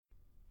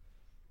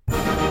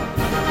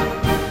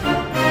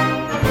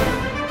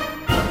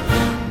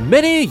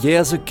Many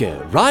years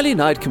ago, Riley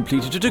Knight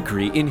completed a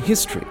degree in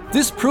history.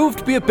 This proved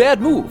to be a bad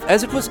move,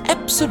 as it was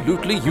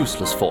absolutely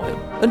useless for him.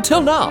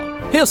 Until now.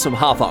 Here's some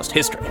half-assed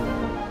history.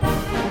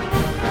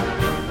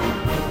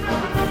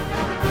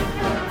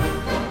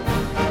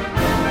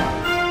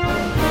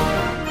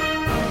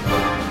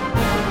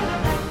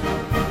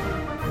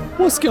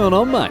 What's going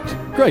on,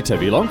 mate? Great to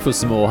have you along for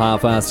some more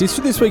half-assed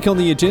history. This week on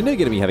the agenda,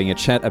 going to be having a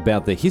chat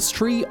about the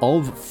history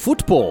of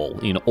football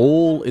in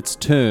all its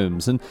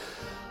terms. And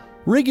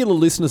regular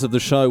listeners of the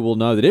show will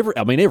know that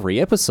every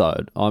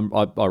episode,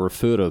 I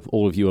refer to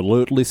all of you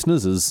alert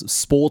listeners as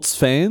sports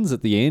fans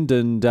at the end.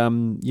 And,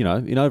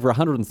 in over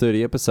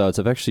 130 episodes,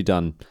 I've actually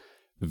done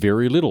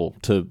very little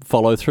to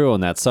follow through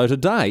on that. So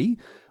today,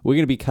 we're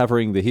going to be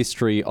covering the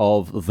history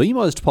of the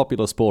most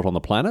popular sport on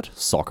the planet,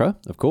 soccer,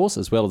 of course,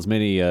 as well as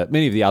many of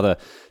the other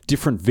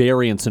different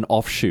variants and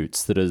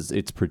offshoots that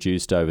it's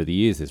produced over the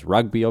years. There's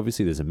rugby,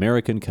 obviously, there's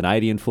American,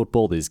 Canadian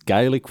football, there's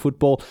Gaelic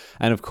football,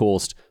 and of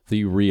course,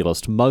 the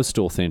realest, most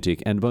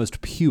authentic, and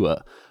most pure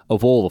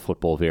of all the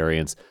football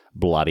variants,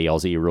 bloody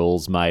Aussie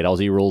rules, mate.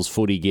 Aussie rules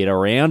footy, get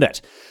around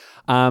it.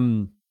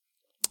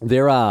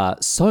 There are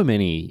so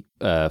many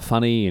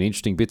funny and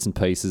interesting bits and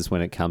pieces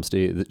when it comes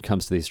to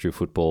the history of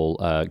football,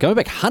 going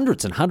back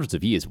hundreds and hundreds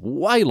of years,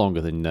 way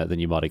longer than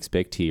you might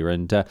expect here.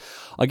 And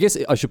I guess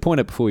I should point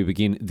out before we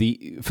begin,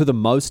 for the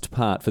most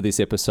part for this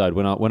episode,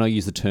 when I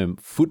use the term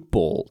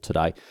football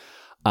today,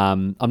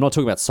 I'm not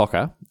talking about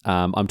soccer.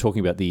 I'm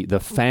talking about the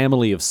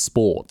family of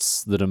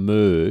sports that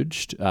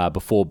emerged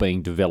before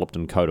being developed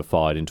and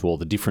codified into all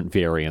the different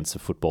variants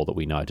of football that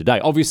we know today.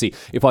 Obviously,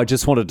 if I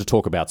just wanted to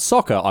talk about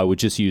soccer, I would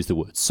just use the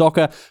word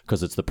soccer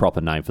because it's the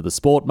proper name for the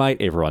sport, mate.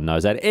 Everyone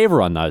knows that.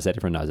 Everyone knows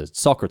it's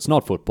soccer. It's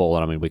not football,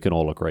 and I mean, we can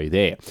all agree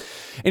there.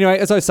 Anyway,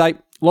 as I say,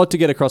 a lot to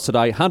get across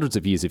today, hundreds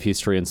of years of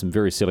history and some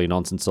very silly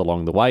nonsense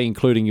along the way,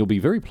 including, you'll be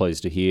very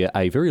pleased to hear,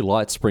 a very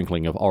light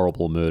sprinkling of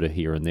horrible murder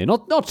here and there.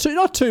 Not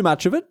too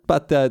much of it,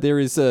 but there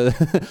is the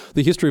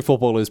history of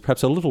football is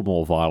perhaps a little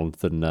more violent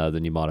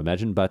than you might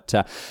imagine. But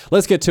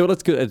let's get to it.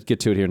 Let's get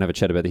to it here and have a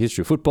chat about the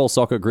history of football,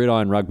 soccer,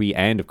 gridiron, rugby,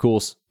 and of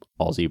course,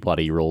 Aussie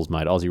bloody rules,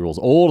 mate. Aussie rules,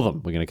 all of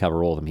them. We're going to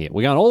cover all of them here.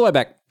 We're going all the way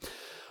back.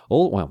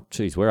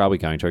 Where are we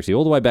going to actually?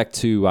 All the way back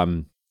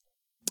to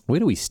where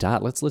do we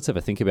start? Let's have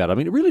a think about it. I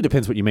mean, it really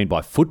depends what you mean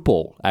by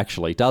football,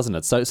 actually, doesn't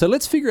it? So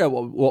let's figure out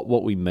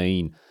what we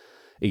mean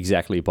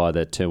exactly by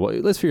that term.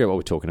 Let's figure out what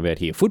we're talking about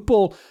here.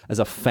 Football, as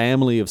a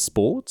family of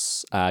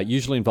sports,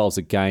 usually involves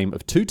a game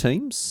of two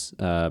teams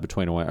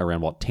between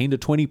around 10 to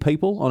 20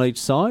 people on each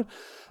side,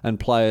 and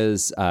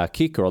players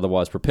kick or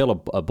otherwise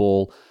propel a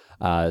ball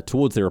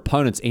towards their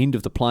opponent's end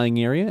of the playing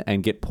area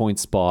and get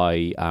points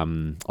by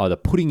either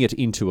putting it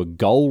into a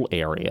goal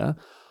area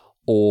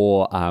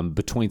or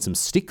between some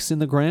sticks in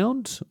the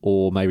ground,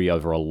 or maybe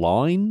over a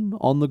line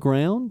on the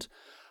ground.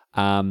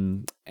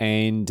 And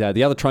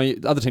the other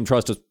team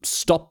tries to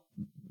stop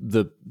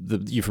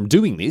you from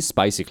doing this,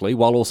 basically,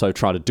 while also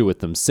trying to do it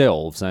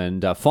themselves.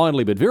 And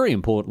finally, but very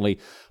importantly,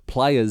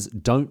 players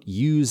don't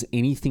use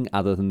anything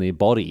other than their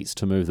bodies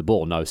to move the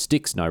ball. No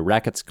sticks, no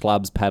rackets,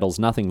 clubs, paddles,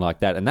 nothing like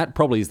that. And that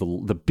probably is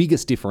the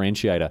biggest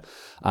differentiator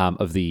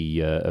of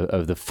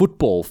the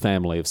football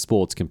family of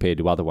sports compared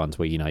to other ones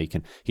where you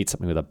can hit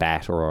something with a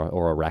bat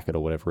or a racket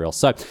or whatever else.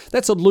 So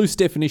that's a loose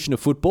definition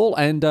of football,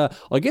 and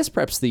I guess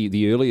perhaps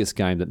the earliest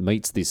game that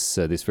meets this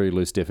very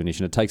loose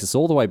definition. It takes us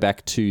all the way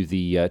back to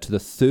the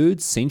 3rd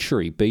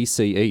century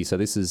BCE. So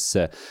this is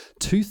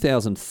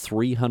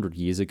 2,300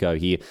 years ago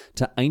here,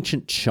 to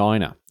ancient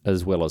China,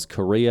 as well as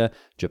Korea,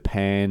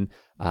 Japan,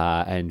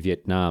 and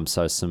Vietnam.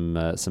 So some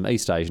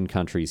East Asian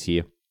countries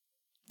here.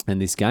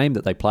 And this game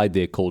that they played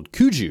there called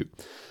Cuju.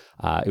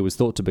 It was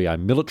thought to be a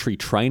military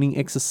training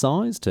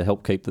exercise to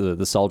help keep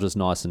the soldiers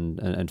nice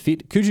and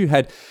fit. Cuju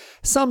had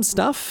some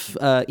stuff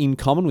in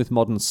common with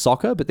modern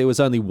soccer, but there was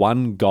only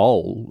one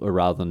goal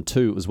rather than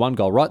two. It was one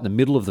goal right in the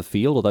middle of the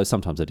field, although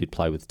sometimes they did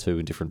play with two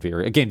in different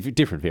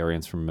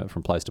variants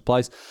from place to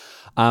place.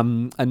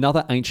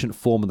 Another ancient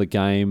form of the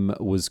game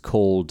was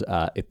called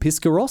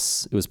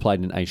Episkouros. It was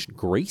played in ancient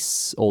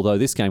Greece, although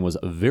this game was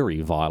very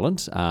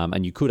violent,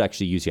 and you could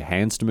actually use your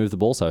hands to move the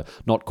ball, so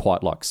not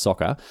quite like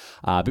soccer,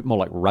 a bit more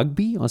like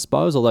rugby, I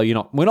suppose.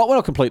 Although we're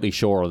not completely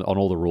sure on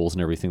all the rules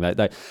and everything.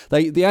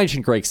 The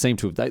ancient Greeks seem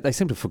to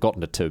have forgotten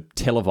to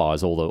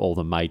televise all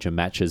the major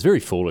matches. Very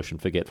foolish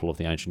and forgetful of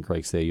the ancient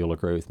Greeks. There, you'll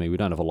agree with me. We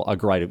don't have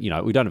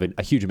we don't have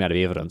a huge amount of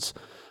evidence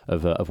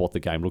of what the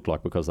game looked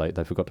like because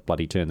they forgot to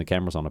bloody turn the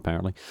cameras on,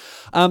 apparently.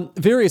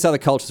 Various other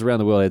cultures around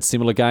the world had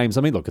similar games.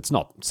 I mean, look, it's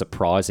not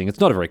surprising. It's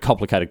not a very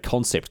complicated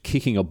concept,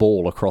 kicking a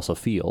ball across a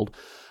field.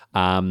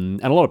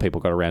 And a lot of people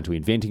got around to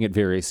inventing it.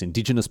 Various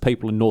indigenous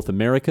people in North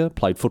America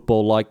played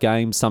football-like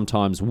games,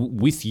 sometimes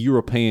with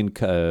European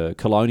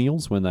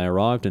colonials when they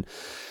arrived. And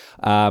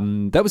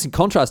That was in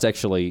contrast,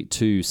 actually,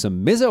 to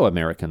some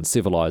Mesoamerican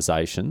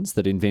civilizations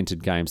that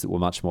invented games that were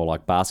much more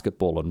like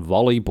basketball and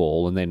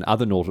volleyball, and then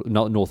other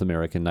North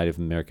American, Native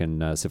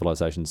American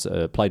civilizations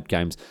played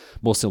games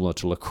more similar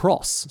to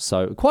lacrosse.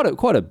 So quite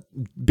a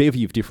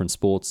bevy of different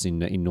sports in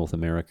North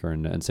America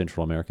and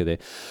Central America there.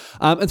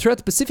 And throughout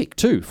the Pacific,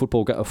 too,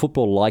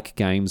 football-like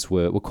games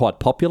were quite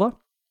popular.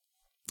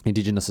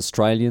 Indigenous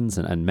Australians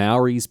and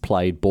Maoris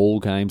played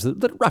ball games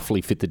that roughly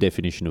fit the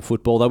definition of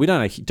football, though we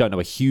don't know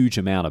a huge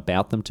amount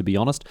about them, to be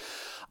honest.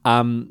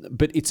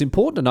 But it's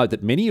important to note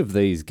that many of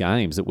these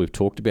games that we've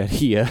talked about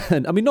here,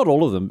 and I mean not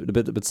all of them,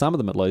 but some of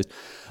them at least,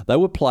 they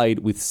were played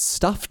with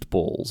stuffed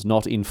balls,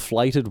 not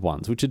inflated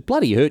ones, which would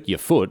bloody hurt your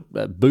foot,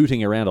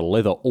 booting around a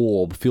leather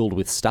orb filled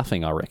with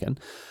stuffing, I reckon.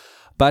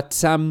 But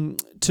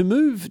to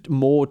move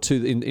more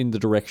in the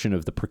direction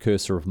of the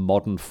precursor of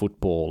modern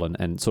football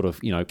and sort of,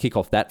 kick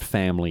off that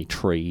family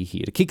tree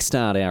here, to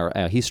kickstart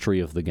our history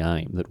of the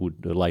game that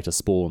would later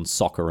spawn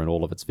soccer and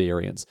all of its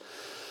variants,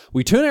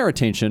 we turn our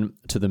attention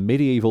to the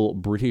medieval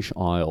British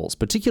Isles,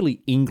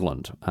 particularly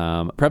England,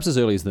 perhaps as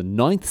early as the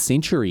 9th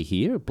century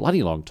here, a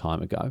bloody long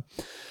time ago.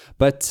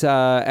 But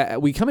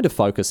we come into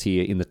focus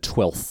here in the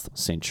 12th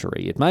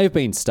century. It may have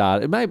been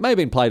started. It may have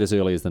been played as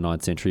early as the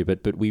 9th century,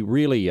 but we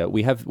really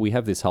we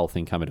have this whole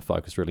thing come into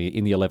focus really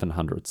in the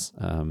 1100s,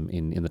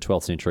 in the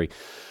 12th century,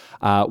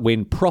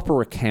 when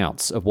proper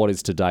accounts of what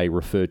is today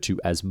referred to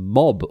as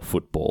mob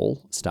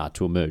football start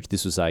to emerge.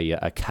 This was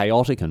a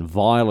chaotic and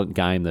violent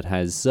game that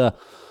has.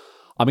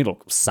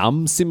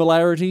 Some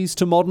similarities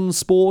to modern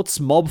sports.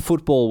 Mob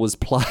football was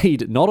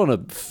played not on a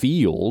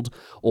field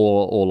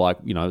or like,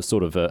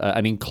 sort of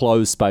an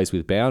enclosed space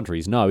with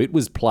boundaries. No, it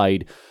was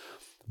played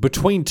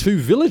between two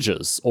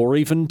villages or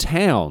even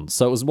towns.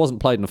 So it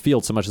wasn't played in a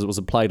field so much as it was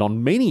played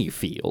on many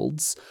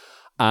fields.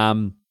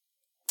 And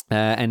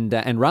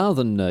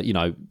rather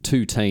than,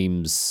 two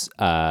teams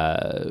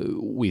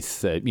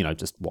with,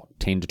 just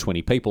 10 to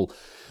 20 people,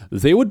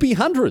 there would be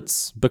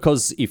hundreds,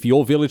 because if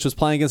your village was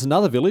playing against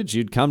another village,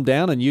 you'd come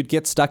down and you'd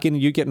get stuck in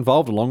and you'd get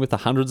involved along with the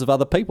hundreds of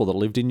other people that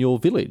lived in your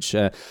village.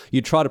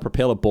 You'd try to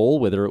propel a ball,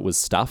 whether it was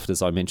stuffed,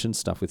 as I mentioned,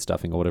 stuffed with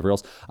stuffing or whatever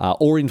else,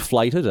 or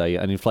inflated,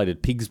 an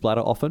inflated pig's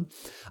bladder often.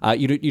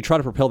 You try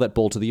to propel that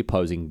ball to the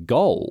opposing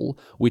goal,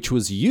 which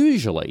was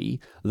usually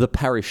the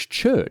parish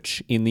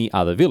church in the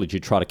other village.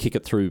 You'd try to kick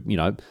it through,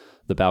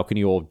 the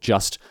balcony or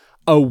just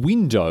a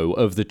window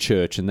of the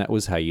church, and that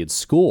was how you'd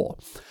score.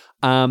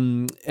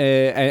 And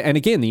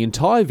again, the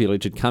entire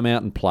village had come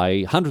out and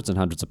play, hundreds and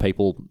hundreds of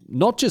people,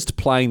 not just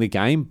playing the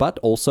game, but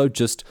also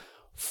just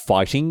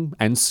fighting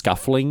and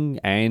scuffling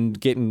and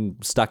getting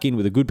stuck in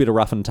with a good bit of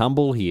rough and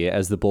tumble here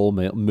as the ball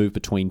moved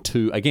between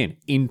two, again,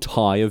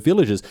 entire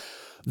villages.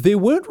 There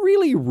weren't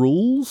really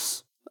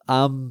rules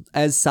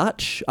as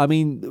such. I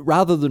mean,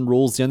 rather than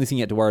rules, the only thing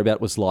you had to worry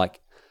about was like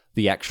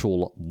the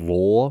actual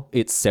law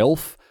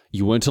itself.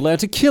 You weren't allowed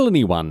to kill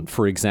anyone,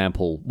 for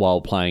example,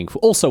 while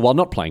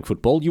not playing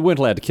football. You weren't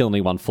allowed to kill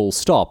anyone full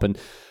stop. And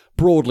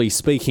broadly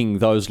speaking,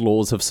 those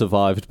laws have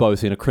survived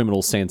both in a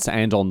criminal sense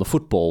and on the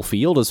football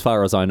field. As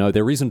far as I know,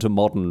 there isn't a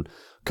modern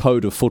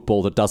code of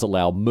football that does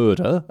allow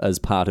murder as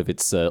part of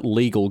its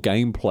legal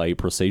gameplay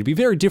procedure. It'd be a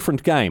very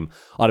different game,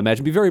 I'd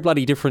imagine. It'd be a very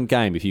bloody different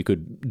game if you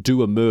could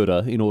do a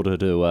murder in order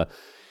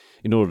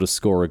to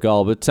score a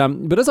goal.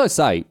 But as I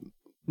say,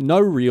 no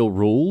real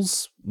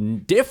rules,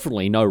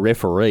 definitely no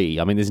referee.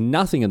 I mean, there's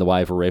nothing in the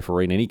way of a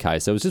referee in any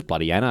case. So it was just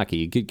bloody anarchy.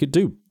 You could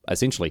do,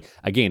 essentially,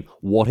 again,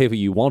 whatever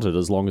you wanted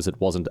as long as it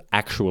wasn't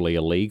actually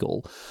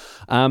illegal.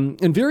 And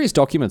various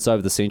documents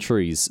over the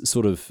centuries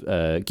sort of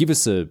give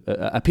us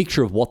a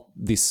picture of what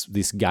this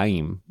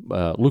game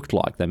looked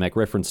like. They make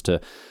reference to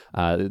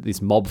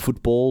this mob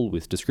football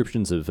with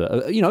descriptions of,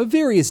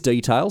 various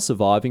details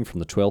surviving from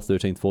the 12th,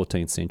 13th,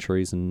 14th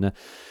centuries. And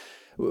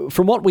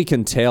from what we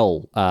can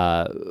tell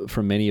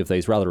from many of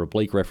these rather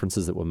oblique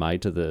references that were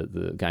made to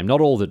the game, not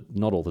all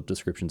the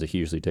descriptions are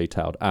hugely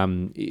detailed,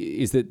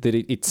 is that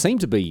it seemed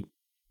to be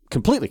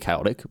completely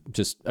chaotic,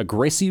 just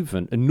aggressive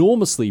and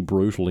enormously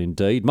brutal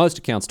indeed. Most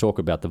accounts talk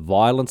about the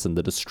violence and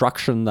the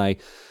destruction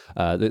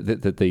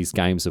that these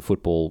games of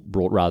football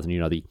brought, rather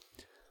than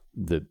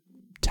the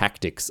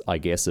tactics, I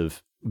guess,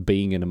 of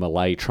being in a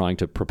melee trying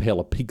to propel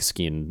a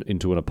pigskin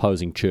into an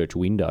opposing church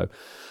window.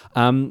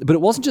 But it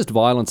wasn't just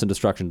violence and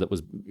destruction that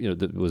was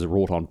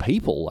wrought on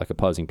people, like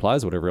opposing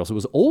players or whatever else. It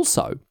was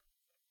also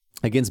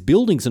against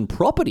buildings and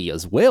property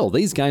as well.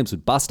 These games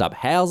would bust up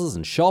houses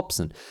and shops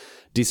and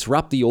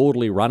disrupt the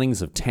orderly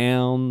runnings of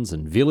towns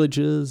and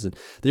villages. And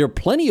there are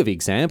plenty of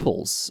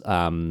examples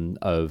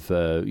of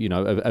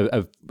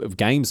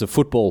games of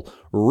football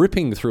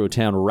ripping through a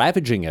town,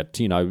 ravaging it,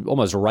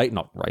 almost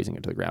not razing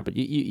it to the ground, but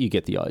you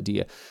get the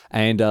idea,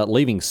 and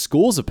leaving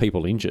scores of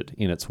people injured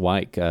in its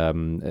wake.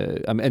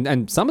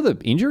 And some of the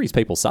injuries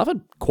people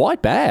suffered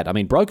quite bad. I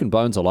mean, broken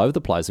bones all over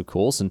the place, of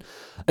course, and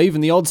even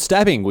the odd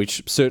stabbing,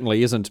 which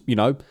certainly isn't,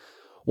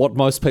 what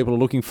most people are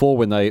looking for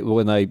when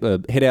they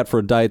head out for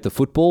a day at the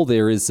football.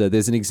 There's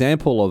an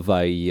example of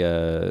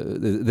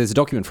there's a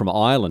document from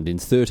Ireland in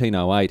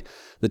 1308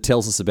 that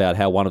tells us about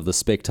how one of the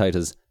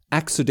spectators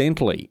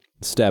accidentally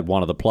stabbed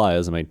one of the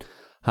players. I mean,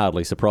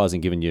 hardly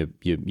surprising given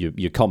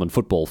your common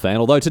football fan,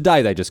 although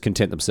today they just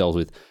content themselves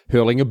with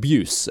hurling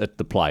abuse at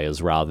the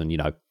players rather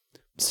than,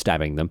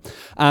 stabbing them.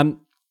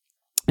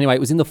 Anyway, it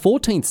was in the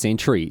 14th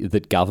century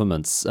that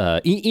governments,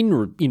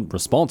 in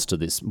response to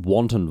this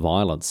wanton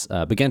violence,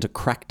 began to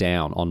crack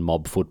down on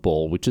mob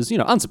football, which is,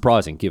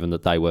 unsurprising given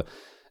that they were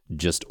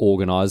just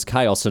organised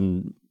chaos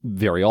and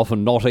very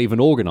often not even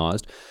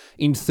organised.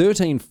 In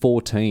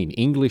 1314,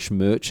 English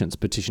merchants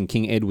petitioned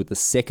King Edward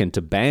II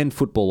to ban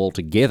football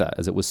altogether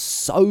as it was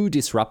so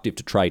disruptive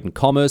to trade and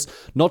commerce,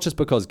 not just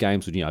because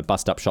games would,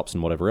 bust up shops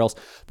and whatever else,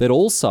 they'd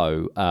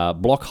also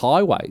block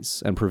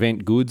highways and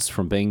prevent goods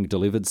from being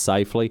delivered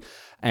safely.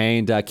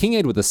 And King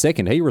Edward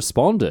II, he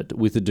responded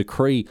with a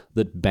decree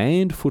that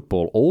banned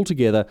football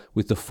altogether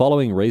with the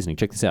following reasoning.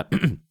 Check this out.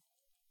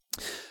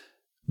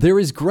 There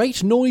is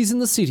great noise in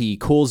the city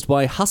caused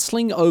by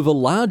hustling over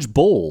large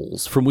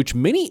balls, from which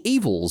many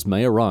evils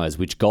may arise,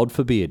 which God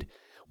forbid.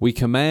 We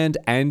command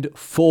and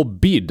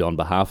forbid on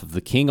behalf of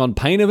the king, on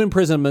pain of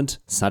imprisonment,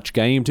 such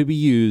game to be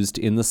used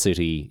in the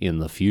city in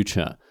the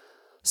future.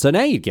 So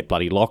now you'd get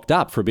bloody locked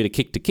up for a bit of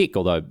kick to kick,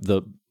 although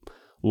the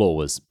law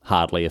was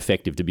hardly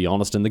effective, to be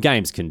honest, and the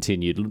games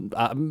continued.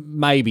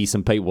 Maybe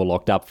some people were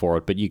locked up for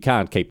it, but you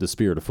can't keep the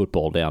spirit of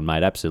football down,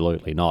 mate.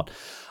 Absolutely not.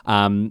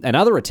 And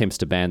other attempts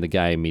to ban the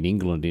game in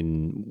England,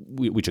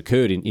 which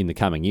occurred in the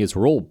coming years,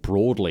 were all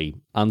broadly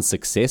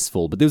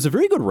unsuccessful. But there was a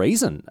very good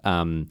reason,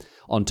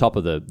 on top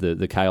of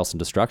the chaos and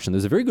destruction,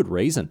 there's a very good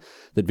reason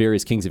that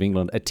various kings of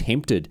England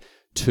attempted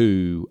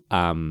to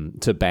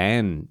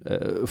ban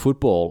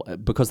football,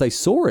 because they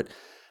saw it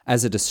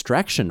as a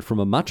distraction from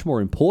a much more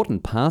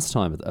important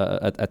pastime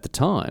at the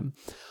time.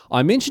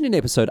 I mentioned in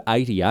episode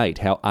 88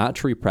 how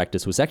archery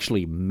practice was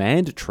actually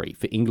mandatory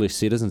for English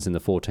citizens in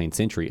the 14th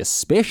century,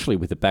 especially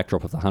with the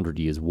backdrop of the 100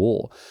 Years'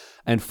 War.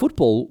 And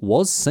football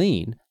was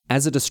seen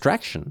as a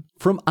distraction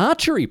from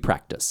archery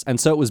practice.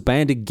 And so it was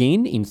banned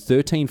again in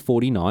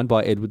 1349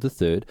 by Edward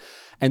III,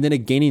 and then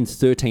again in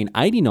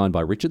 1389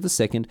 by Richard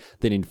II,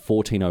 then in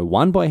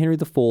 1401 by Henry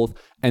IV,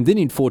 and then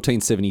in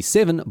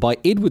 1477 by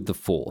Edward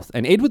IV.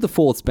 And Edward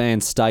IV's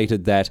ban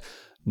stated that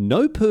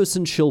no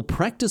person shall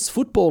practice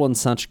football in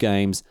such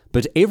games,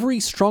 but every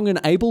strong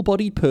and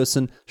able-bodied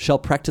person shall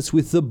practice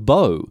with the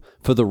bow,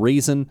 for the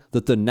reason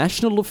that the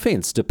national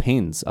defence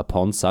depends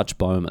upon such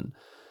bowmen.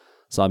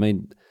 So, I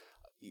mean,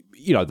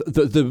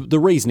 the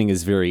reasoning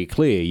is very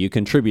clear. You're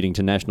contributing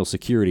to national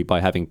security by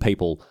having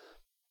people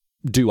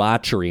do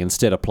archery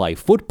instead of play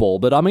football.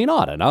 But I mean,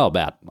 I don't know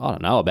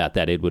about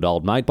that, Edward,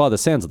 old mate. By the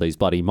sounds of these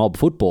bloody mob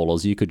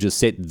footballers, you could just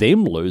set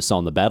them loose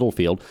on the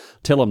battlefield,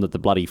 tell them that the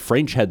bloody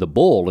French had the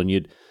ball, and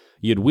you'd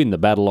win the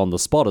battle on the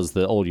spot as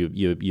all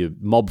your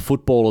mob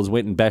footballers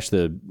went and bashed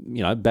the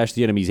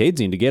enemy's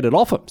heads in to get it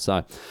off them.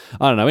 So,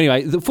 I don't know.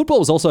 Anyway, the football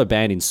was also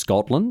banned in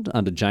Scotland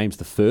under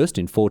James I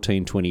in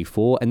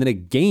 1424, and then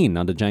again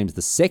under James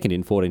II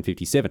in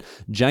 1457.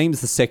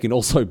 James II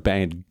also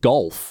banned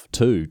golf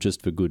too,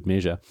 just for good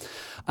measure.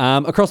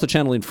 Across the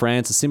channel in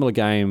France, a similar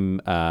game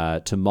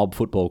to mob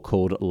football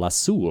called La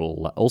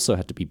Soule also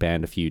had to be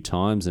banned a few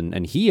times,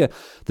 and here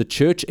the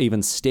church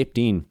even stepped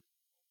in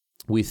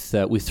with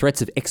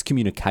threats of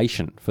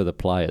excommunication for the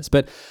players.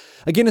 But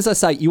again, as I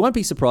say, you won't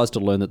be surprised to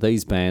learn that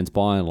these bans,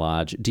 by and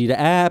large, did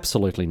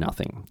absolutely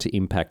nothing to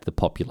impact the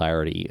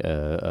popularity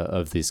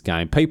of this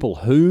game. People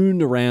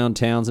hooned around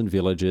towns and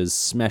villages,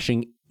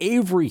 smashing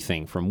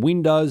everything from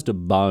windows to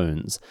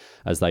bones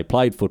as they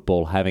played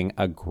football, having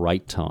a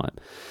great time.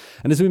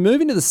 And as we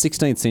move into the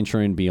 16th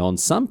century and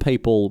beyond, some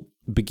people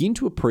begin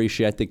to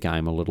appreciate the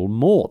game a little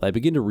more. They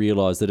begin to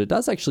realise that it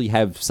does actually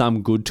have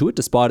some good to it,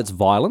 despite its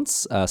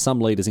violence. Some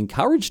leaders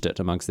encouraged it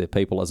amongst their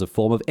people as a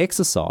form of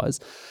exercise,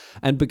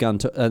 and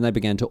they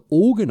began to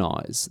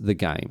organise the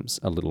games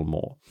a little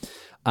more.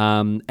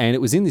 And it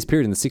was in this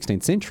period in the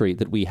 16th century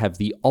that we have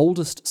the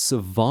oldest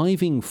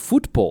surviving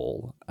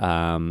football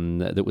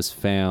that was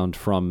found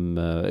from,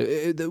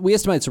 we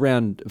estimate it's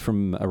around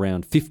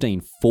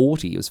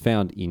 1540. It was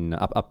found in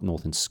up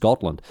north in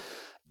Scotland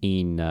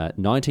in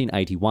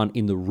 1981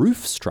 in the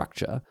roof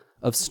structure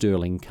of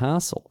Stirling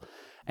Castle.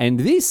 And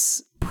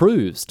this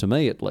proves, to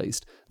me at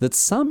least, that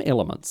some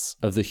elements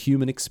of the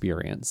human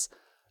experience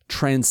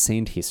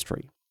transcend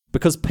history,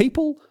 because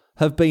people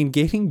have been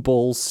getting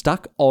balls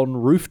stuck on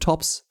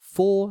rooftops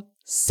for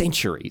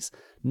centuries.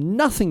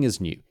 Nothing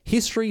is new.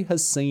 History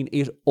has seen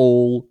it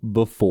all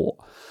before.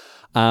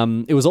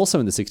 It was also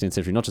in the 16th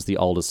century, not just the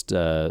oldest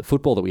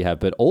football that we have,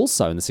 but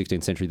also in the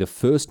 16th century, the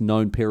first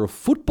known pair of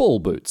football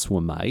boots were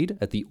made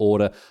at the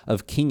order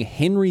of King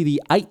Henry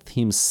VIII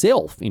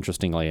himself,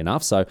 interestingly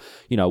enough. So,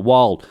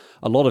 while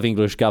a lot of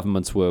English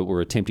governments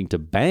were attempting to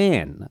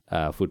ban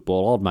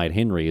football, old mate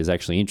Henry is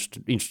actually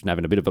interested in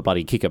having a bit of a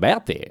bloody kick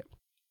about there.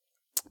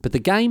 But the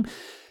game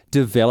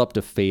developed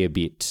a fair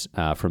bit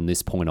from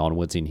this point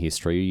onwards in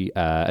history.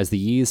 As the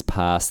years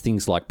passed,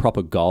 things like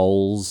proper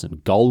goals and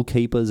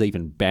goalkeepers,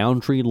 even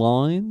boundary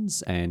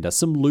lines, and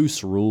some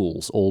loose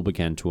rules all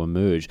began to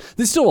emerge.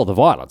 There's still all the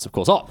violence, of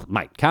course. Oh,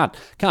 mate, can't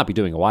be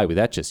doing away with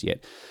that just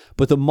yet.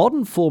 But the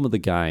modern form of the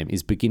game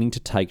is beginning to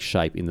take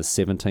shape in the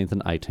 17th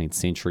and 18th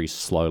centuries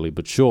slowly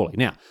but surely.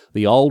 Now,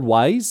 the old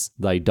ways,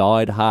 they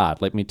died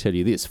hard. Let me tell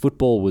you this.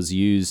 Football was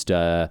used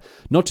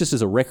not just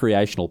as a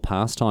recreational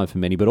pastime for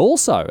many, but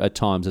also at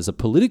times as a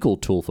political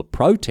tool for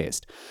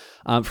protest.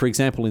 For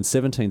example, in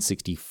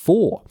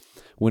 1764,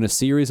 when a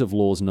series of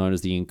laws known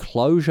as the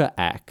Enclosure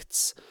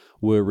Acts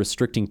were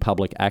restricting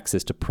public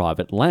access to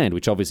private land,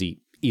 which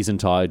obviously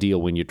isn't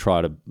ideal when you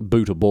try to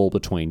boot a ball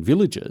between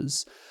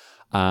villages.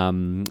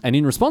 And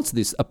in response to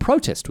this, a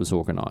protest was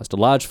organised. A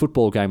large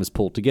football game was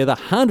pulled together.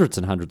 Hundreds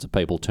and hundreds of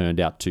people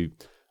turned out to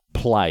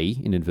play,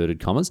 in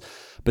inverted commas.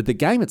 But the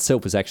game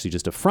itself was actually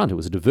just a front. It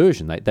was a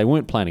diversion. They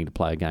weren't planning to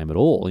play a game at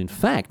all. In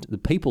fact, the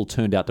people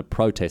turned out to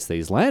protest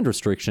these land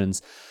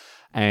restrictions.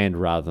 And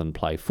rather than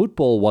play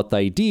football, what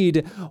they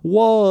did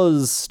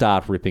was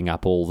start ripping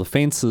up all the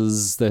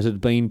fences that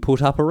had been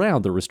put up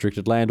around the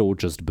restricted land, or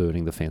just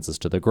burning the fences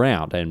to the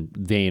ground. And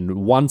then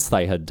once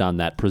they had done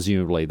that,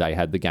 presumably they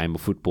had the game of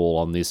football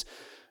on this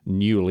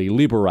newly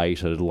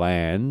liberated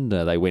land.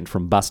 They went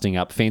from busting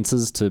up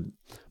fences to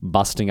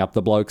busting up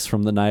the blokes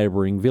from the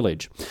neighbouring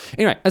village.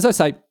 Anyway, as I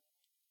say,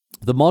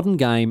 the modern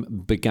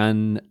game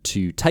began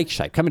to take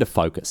shape, come into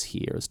focus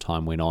here as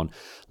time went on,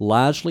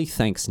 largely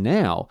thanks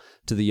now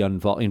to the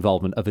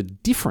involvement of a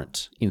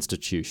different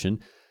institution,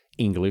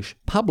 English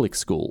public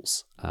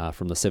schools,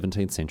 from the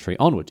 17th century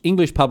onward.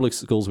 English public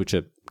schools, which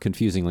are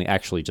confusingly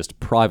actually just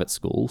private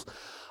schools,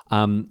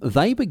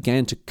 they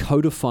began to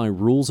codify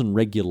rules and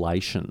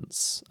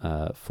regulations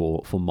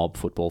for mob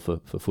football, for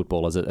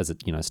football as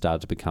it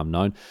started to become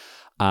known.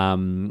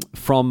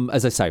 From in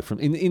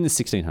the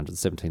 1600s,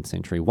 17th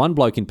century, one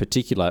bloke in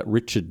particular,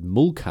 Richard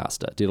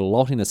Mulcaster, did a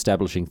lot in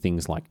establishing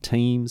things like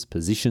teams,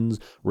 positions,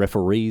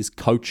 referees,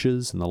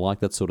 coaches, and the like,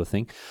 that sort of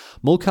thing.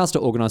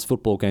 Mulcaster organised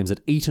football games at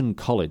Eton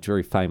College,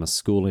 very famous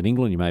school in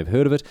England. You may have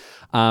heard of it.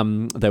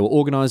 They were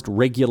organised,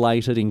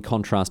 regulated, in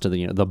contrast to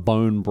the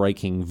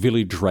bone-breaking,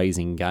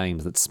 village-raising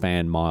games that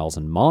span miles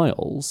and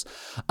miles.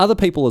 Other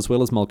people, as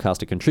well as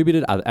Mulcaster,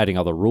 contributed, adding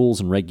other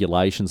rules and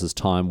regulations as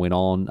time went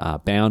on,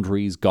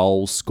 boundaries,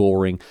 goals,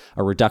 scoring,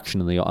 a reduction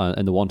in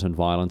the wanton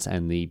violence,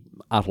 and the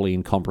utterly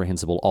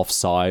incomprehensible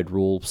offside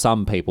rule.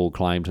 Some people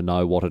claim to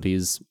know what it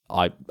is.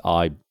 I've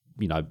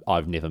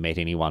never met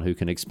anyone who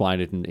can explain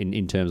it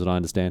in terms that I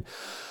understand.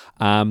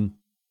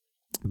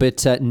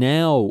 But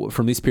now,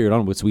 from this period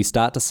onwards, we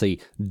start to see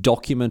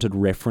documented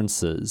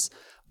references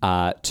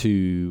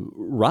to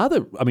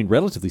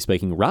relatively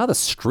speaking, rather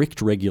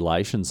strict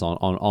regulations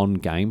on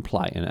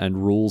gameplay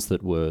and rules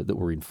that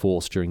were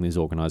enforced during these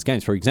organised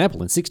games. For example,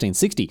 in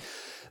 1660,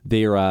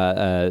 there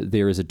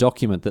is a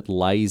document that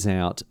lays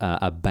out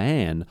a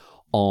ban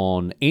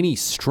on any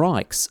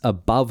strikes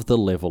above the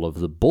level of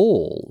the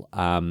ball.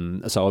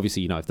 So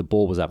obviously, if the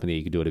ball was up in the air,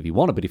 you could do whatever you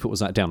wanted, but if it was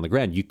down on the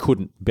ground, you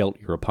couldn't belt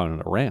your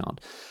opponent around.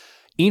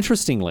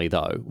 Interestingly,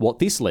 though, what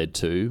this led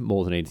to,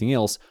 more than anything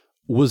else,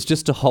 was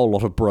just a whole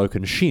lot of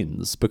broken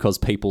shins, because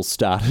people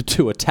started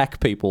to attack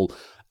people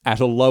at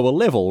a lower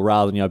level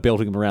rather than,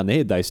 belting them around the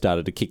head. They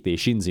started to kick their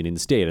shins in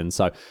instead. And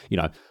so,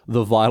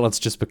 the violence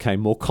just became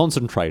more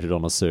concentrated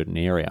on a certain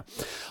area.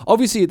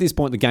 Obviously, at this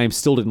point, the game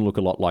still didn't look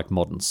a lot like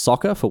modern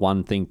soccer. For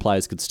one thing,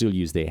 players could still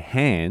use their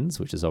hands,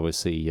 which is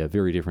obviously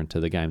very different to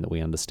the game that we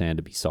understand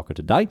to be soccer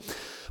today.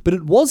 But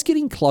it was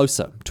getting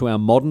closer to our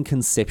modern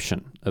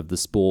conception of the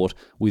sport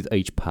with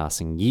each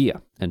passing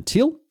year,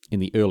 until, in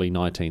the early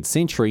 19th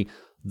century,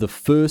 the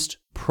first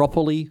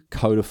properly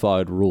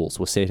codified rules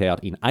were set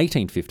out in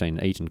 1815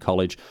 at Eton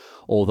College,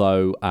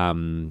 although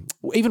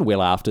even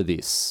well after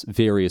this,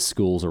 various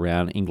schools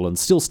around England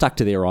still stuck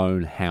to their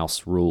own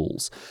house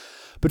rules.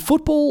 But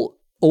football,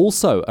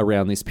 also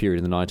around this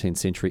period in the 19th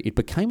century, it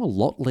became a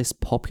lot less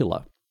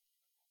popular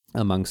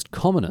amongst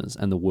commoners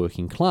and the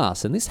working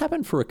class, and this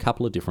happened for a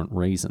couple of different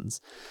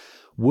reasons.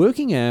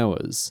 Working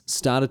hours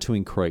started to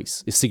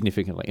increase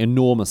significantly,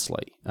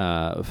 enormously,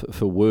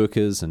 for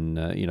workers and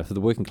for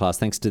the working class,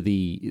 thanks to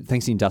the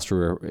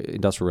industrial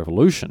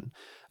revolution.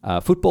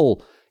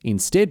 Football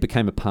instead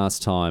became a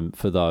pastime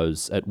for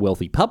those at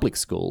wealthy public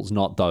schools,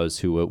 not those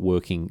who were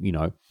working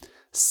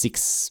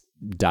 6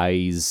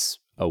 days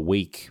a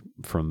week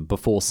from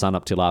before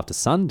sunup till after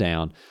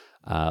sundown,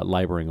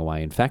 labouring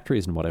away in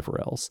factories and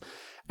whatever else.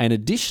 And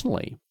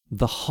additionally,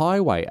 the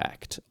Highway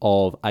Act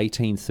of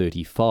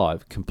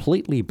 1835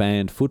 completely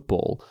banned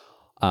football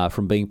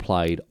from being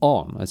played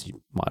on, as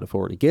you might have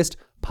already guessed,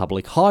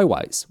 public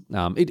highways.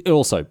 It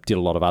also did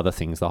a lot of other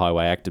things. The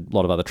Highway Act did a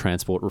lot of other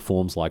transport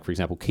reforms, like, for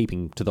example,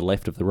 keeping to the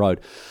left of the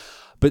road.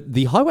 But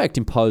the Highway Act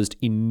imposed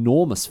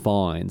enormous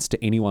fines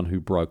to anyone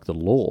who broke the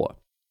law.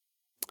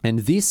 And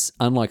this,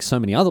 unlike so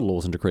many other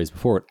laws and decrees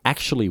before it,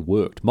 actually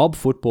worked. Mob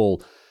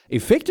football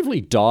effectively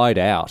died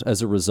out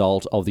as a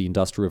result of the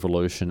Industrial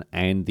Revolution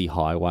and the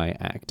Highway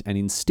Act, and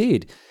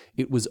instead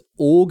it was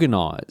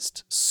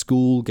organised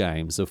school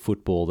games of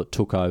football that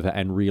took over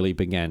and really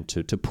began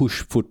to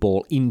push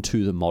football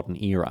into the modern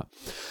era.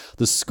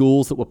 The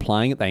schools that were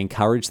playing it, they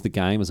encouraged the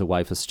game as a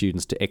way for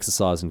students to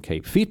exercise and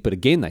keep fit, but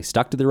again, they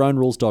stuck to their own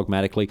rules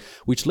dogmatically,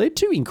 which led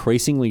to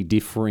increasingly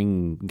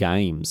differing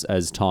games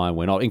as time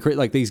went on.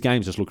 Like, these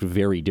games just looked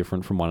very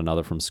different from one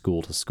another from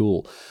school to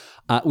school.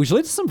 Which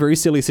led to some very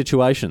silly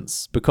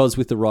situations, because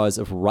with the rise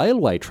of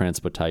railway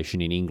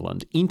transportation in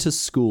England,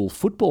 inter-school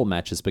football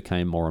matches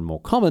became more and more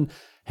common.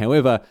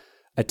 However,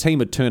 a team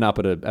would turn up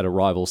at a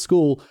rival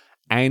school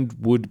and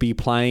would be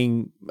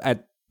playing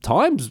at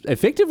times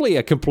effectively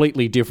a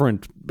completely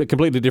different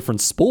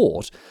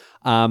sport.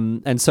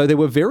 And so there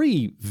were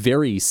very,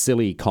 very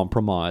silly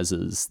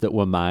compromises that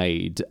were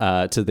made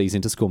to these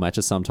inter-school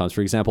matches sometimes.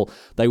 For example,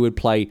 they would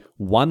play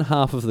one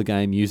half of the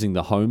game using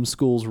the home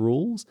school's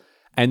rules,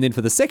 and then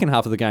for the second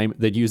half of the game,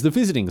 they'd use the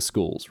visiting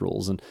school's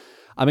rules. And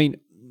I mean,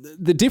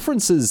 the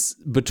differences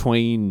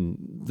between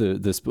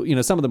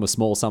some of them were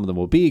small, some of them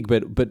were big,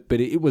 but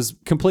it was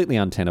completely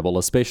untenable,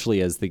 especially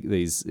as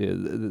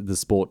the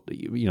sport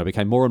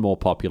became more and more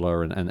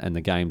popular, and the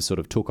game sort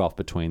of took off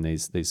between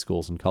these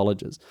schools and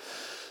colleges.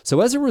 So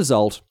as a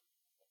result,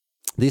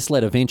 this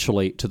led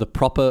eventually to the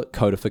proper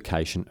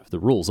codification of the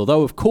rules.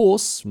 Although, of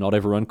course, not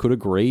everyone could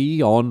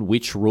agree on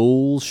which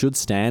rules should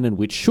stand and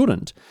which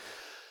shouldn't.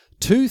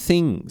 Two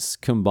things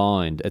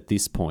combined at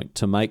this point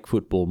to make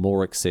football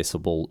more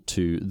accessible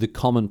to the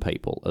common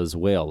people as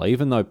well.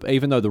 Even though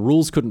the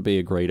rules couldn't be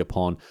agreed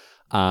upon,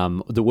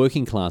 the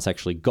working class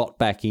actually got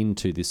back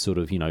into this sort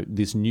of,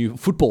 this new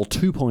football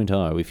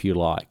 2.0, if you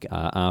like,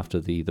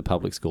 after the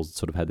public schools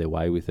sort of had their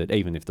way with it,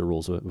 even if the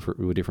rules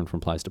were different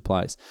from place to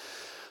place.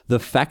 The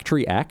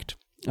Factory Act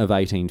of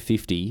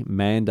 1850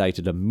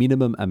 mandated a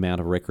minimum amount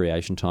of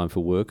recreation time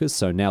for workers,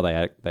 so now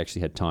they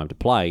actually had time to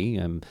play.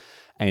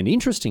 And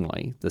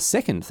interestingly, the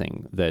second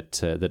thing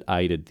that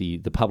aided the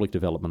public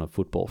development of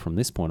football from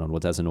this point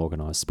onwards as an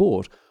organised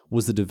sport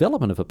was the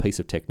development of a piece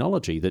of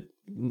technology that,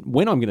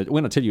 when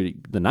I tell you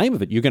the name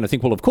of it, you're going to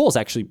think, well, of course,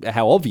 actually,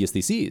 how obvious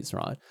this is,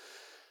 right?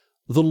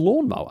 The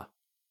lawnmower.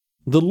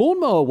 The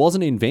lawnmower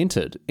wasn't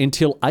invented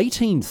until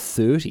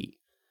 1830.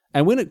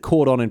 And when it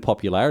caught on in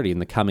popularity in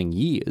the coming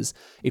years,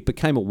 it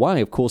became a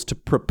way, of course, to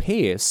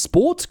prepare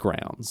sports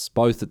grounds,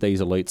 both at these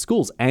elite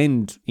schools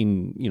and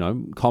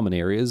in, common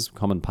areas,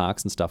 common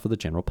parks and stuff for the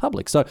general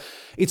public. So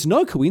it's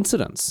no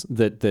coincidence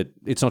that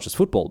it's not just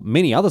football.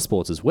 Many other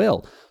sports as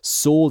well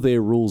saw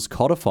their rules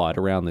codified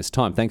around this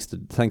time, thanks to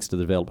the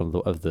development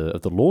of the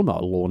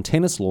lawnmower, lawn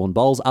tennis, lawn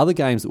bowls, other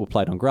games that were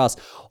played on grass,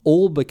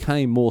 all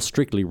became more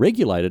strictly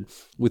regulated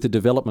with the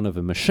development of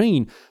a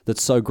machine that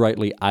so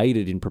greatly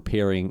aided in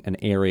preparing an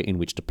area in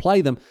which to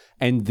play them,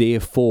 and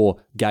therefore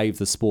gave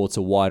the sports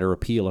a wider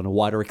appeal and a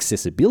wider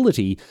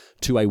accessibility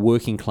to a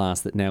working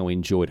class that now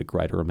enjoyed a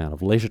greater amount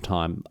of leisure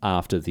time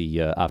after the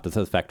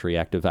Factory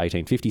Act of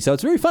 1850. So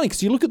it's very funny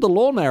because you look at the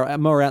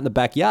lawnmower out in the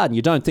backyard and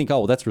you don't think,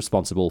 oh, that's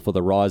responsible for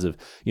the rise of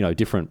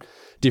different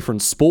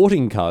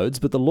sporting codes,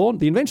 but the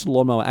invention of the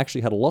lawnmower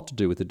actually had a lot to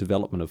do with the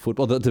development of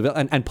football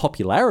and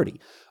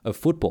popularity of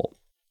football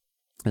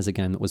as a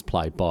game that was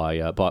played by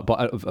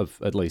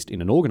at least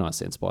in an organised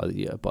sense by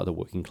the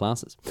working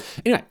classes.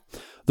 Anyway,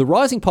 the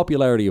rising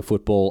popularity of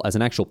football as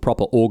an actual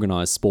proper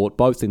organised sport,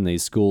 both in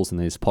these schools and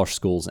these posh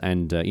schools,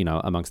 and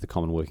amongst the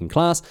common working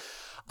class,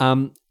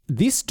 the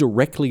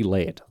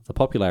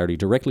popularity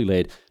directly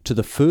led to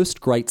the first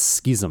great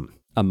schism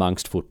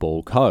amongst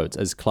football codes,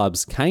 as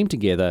clubs came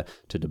together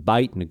to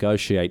debate,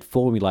 negotiate,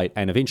 formulate,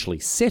 and eventually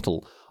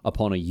settle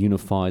upon a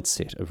unified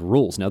set of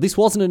rules. Now, this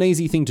wasn't an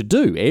easy thing to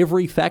do.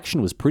 Every faction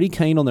was pretty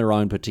keen on their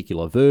own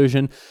particular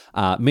version,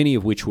 many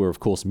of which were, of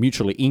course,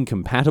 mutually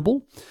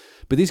incompatible.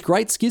 But this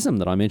great schism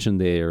that I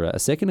mentioned there a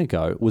second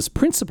ago was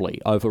principally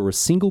over a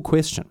single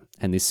question,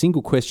 and this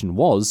single question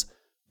was,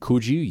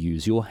 could you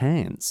use your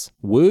hands?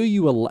 Were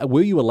you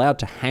allowed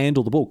to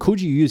handle the ball?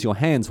 Could you use your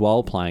hands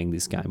while playing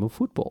this game of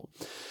football?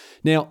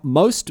 Now,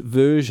 most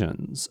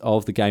versions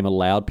of the game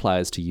allowed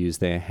players to use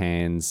their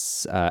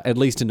hands, at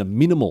least in a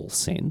minimal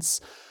sense.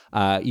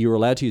 You were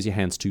allowed to use your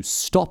hands to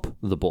stop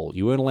the ball.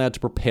 You weren't allowed to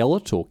propel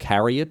it or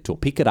carry it or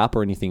pick it up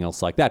or anything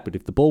else like that. But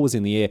if the ball was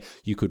in the air,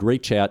 you could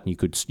reach out and you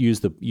could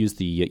use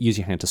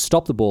your hand to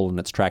stop the ball in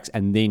its tracks,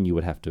 and then you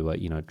would have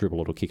to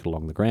dribble it or kick it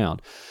along the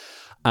ground.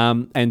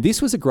 And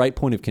this was a great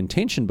point of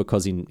contention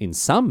because in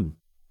some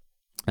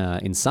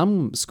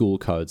school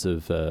codes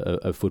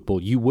of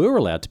football, you were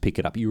allowed to pick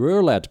it up. You were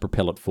allowed to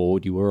propel it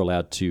forward. You were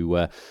allowed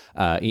to,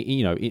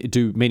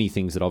 do many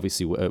things that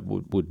obviously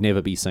would never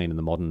be seen in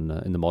the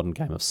modern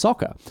game of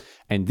soccer.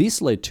 And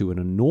this led to an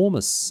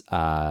enormous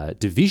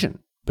division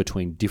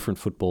between different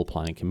football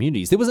playing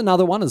communities. There was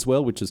another one as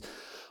well, which is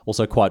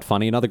also quite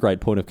funny. Another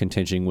great point of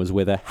contention was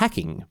whether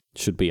hacking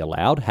should be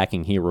allowed.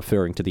 Hacking here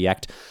referring to the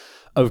act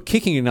of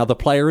kicking another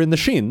player in the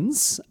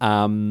shins.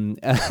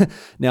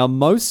 Now,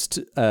 most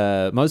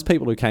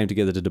people who came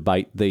together to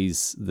debate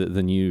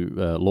the new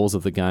laws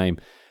of the game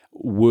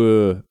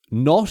were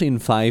not in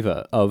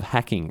favour of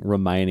hacking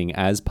remaining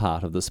as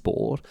part of the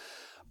sport.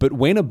 But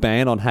when a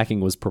ban on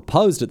hacking was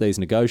proposed at these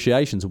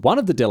negotiations, one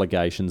of the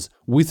delegations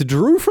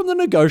withdrew from the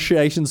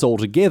negotiations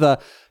altogether,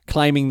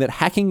 claiming that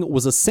hacking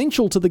was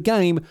essential to the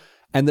game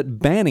and that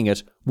banning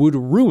it would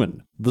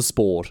ruin the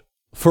sport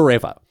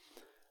forever.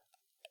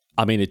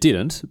 I mean, it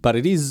didn't, but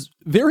it is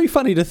very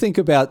funny to think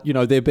about,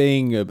 there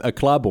being a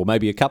club or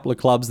maybe a couple of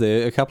clubs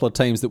there, a couple of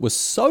teams that were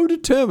so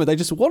determined, they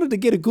just wanted to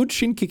get a good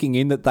shin kicking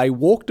in that they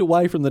walked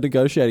away from the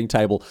negotiating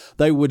table.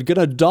 They were going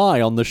to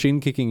die on the shin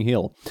kicking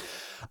hill.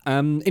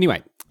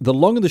 Anyway, the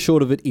long and the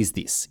short of it is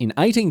this. In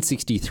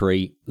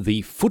 1863,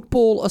 the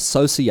Football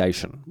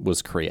Association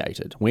was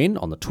created when,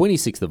 on the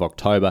 26th of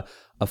October,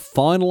 a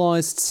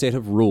finalised set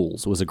of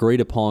rules was agreed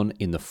upon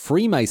in the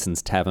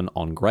Freemasons Tavern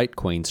on Great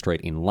Queen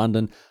Street in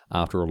London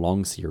after a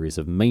long series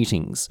of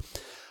meetings.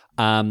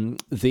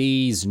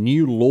 These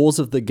new laws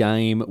of the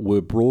game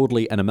were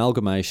broadly an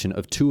amalgamation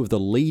of two of the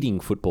leading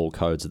football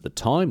codes at the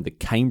time, the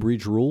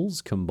Cambridge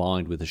rules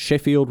combined with the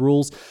Sheffield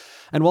rules.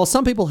 And while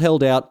some people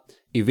held out,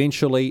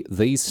 eventually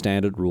these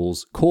standard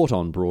rules caught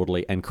on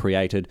broadly and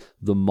created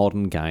the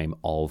modern game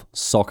of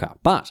soccer.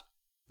 But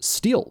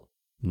still,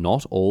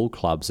 not all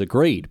clubs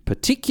agreed,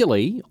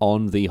 particularly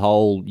on the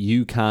whole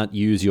you can't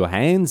use your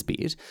hands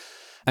bit.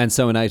 And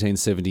so in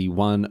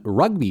 1871,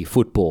 rugby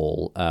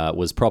football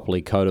was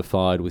properly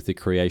codified with the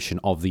creation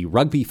of the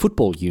Rugby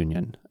Football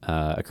Union,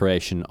 a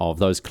creation of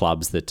those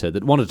clubs that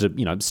wanted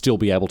to, still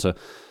be able to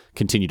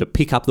continue to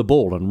pick up the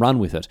ball and run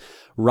with it.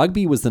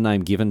 Rugby was the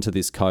name given to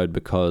this code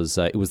because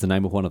it was the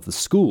name of one of the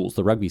schools,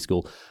 the rugby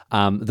school,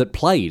 that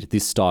played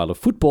this style of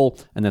football,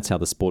 and that's how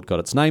the sport got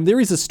its name. There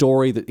is a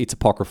story that it's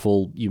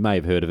apocryphal. You may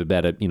have heard of it,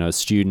 about a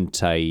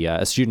student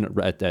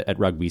at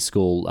rugby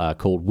school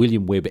called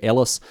William Webb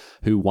Ellis,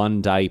 who one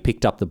day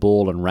picked up the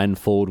ball and ran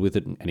forward with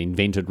it and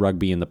invented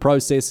rugby in the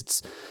process.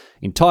 It's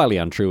entirely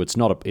untrue. It's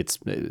not.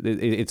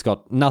 It's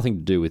got nothing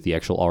to do with the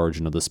actual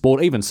origin of the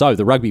sport. Even so,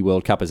 the Rugby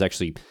World Cup is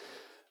actually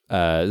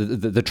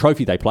the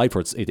trophy they played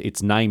for.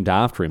 It's named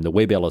after him, the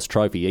Webb Ellis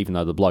Trophy, even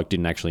though the bloke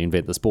didn't actually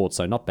invent the sport.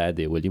 So not bad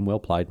there, William. Well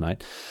played,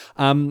 mate.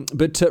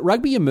 But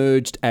rugby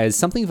emerged as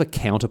something of a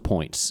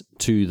counterpoint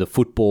to the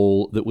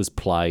football that was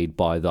played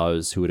by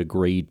those who had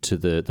agreed to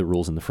the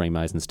rules in the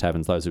Freemasons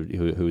Taverns, those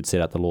who had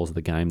set out the laws of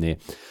the game there.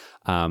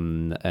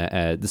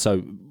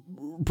 So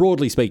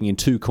broadly speaking, in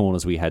two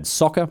corners we had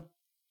soccer,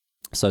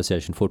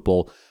 association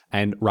football,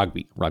 and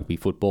rugby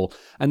football.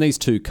 And these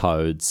two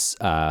codes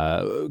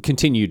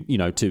continued,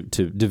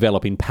 to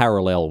develop in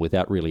parallel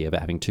without really ever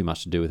having too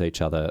much to do with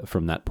each other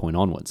from that point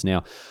onwards.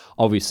 Now,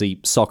 obviously,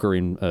 soccer,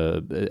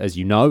 as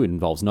you know,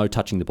 involves no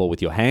touching the ball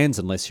with your hands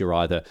unless you're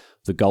either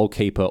the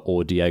goalkeeper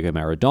or Diego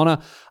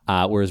Maradona,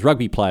 whereas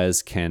rugby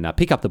players can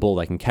pick up the ball,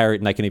 they can carry it,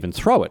 and they can even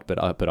throw it,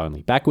 but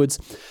only backwards.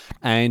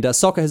 And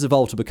soccer has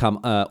evolved to become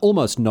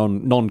almost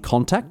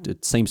non-contact.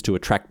 It seems to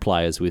attract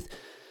players with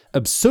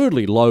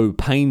absurdly low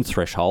pain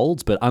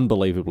thresholds, but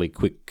unbelievably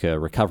quick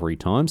recovery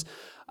times,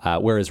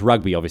 whereas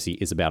rugby obviously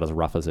is about as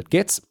rough as it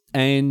gets.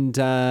 And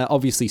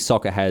obviously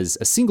soccer has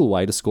a single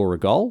way to score a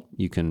goal.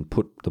 You can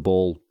put the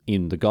ball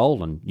in the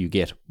goal and you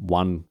get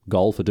one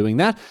goal for doing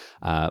that,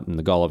 and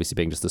the goal obviously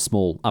being just a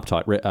small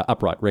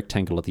upright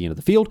rectangle at the end of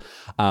the field.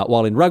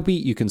 While in rugby,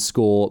 you can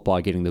score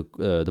by getting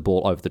the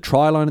ball over the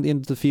try line at the end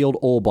of the field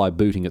or by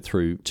booting it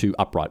through two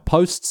upright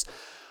posts.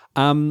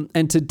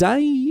 And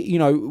today,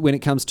 when it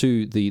comes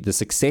to the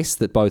success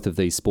that both of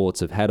these sports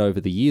have had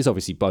over the years,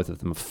 obviously both of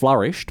them have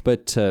flourished,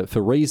 but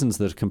for reasons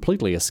that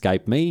completely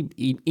escape me,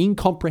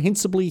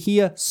 incomprehensibly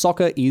here,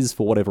 soccer is,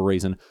 for whatever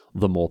reason,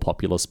 the more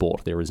popular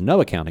sport. There is no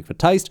accounting for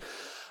taste.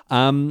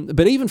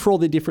 But even for all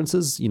their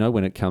differences,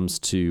 when it comes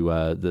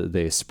to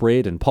their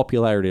spread and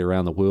popularity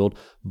around the world,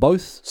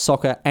 both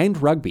soccer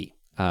and rugby,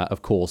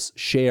 of course,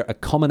 share a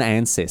common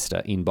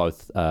ancestor in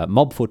both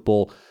mob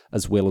football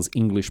as well as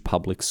English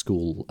public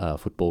school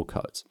football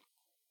codes.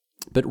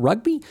 But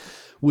rugby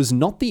was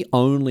not the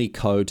only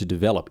code to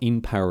develop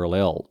in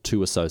parallel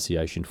to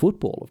association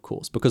football, of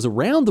course, because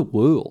around the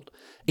world,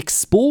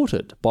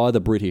 exported by the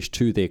British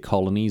to their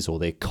colonies or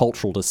their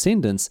cultural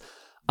descendants,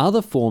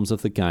 other forms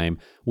of the game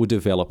were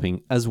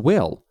developing as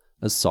well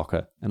as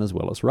soccer and as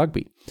well as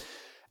rugby.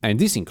 And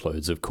this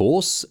includes, of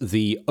course,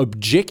 the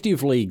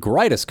objectively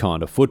greatest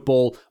kind of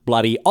football,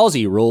 bloody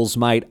Aussie rules,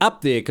 mate.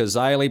 Up there,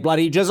 Kazali,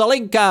 bloody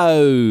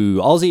Jezelenko.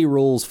 Aussie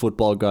rules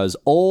football goes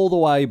all the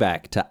way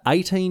back to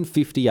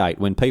 1858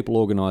 when people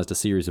organised a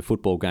series of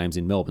football games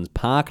in Melbourne's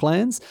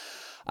Parklands.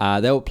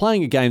 They were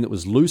playing a game that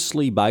was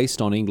loosely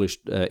based on English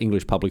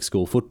public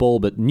school football,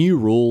 but new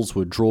rules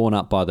were drawn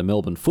up by the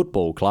Melbourne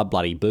Football Club.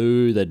 Bloody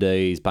boo the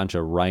D's, bunch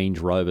of Range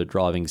Rover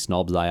driving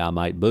snobs they are,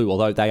 mate. Boo.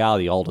 Although they are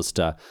the oldest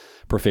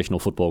professional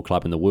football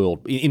club in the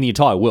world, in the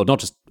entire world, not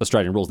just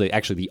Australian rules. They're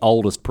actually the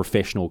oldest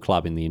professional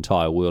club in the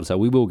entire world, so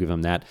we will give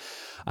them that.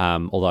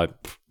 Although,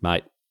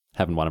 mate,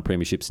 haven't won a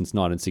premiership since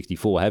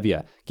 1964, have you?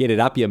 Get it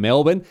up, you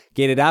Melbourne.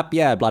 Get it up,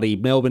 yeah. Bloody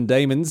Melbourne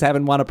Demons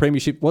haven't won a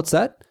premiership. What's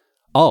that?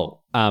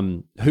 Oh,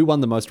 who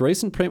won the most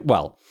recent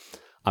Well,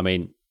 I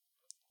mean,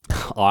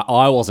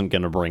 I wasn't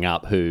going to bring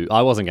up who.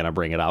 I wasn't going to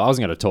bring it up. I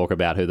wasn't going to talk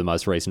about who the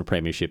most recent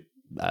premiership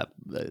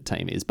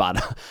team is.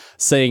 But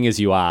seeing as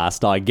you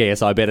asked, I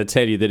guess I better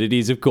tell you that it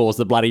is, of course,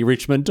 the bloody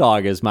Richmond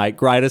Tigers, mate.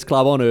 Greatest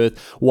club on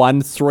earth.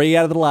 Won 3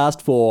 out of the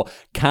last 4.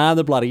 Can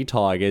the bloody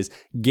Tigers.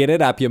 Get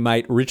it up, you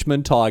mate.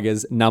 Richmond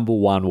Tigers, number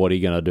 1. What are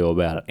you going to do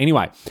about it?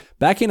 Anyway,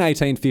 back in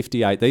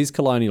 1858, these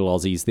colonial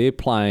Aussies, they're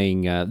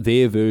playing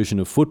their version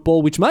of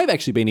football, which may have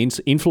actually been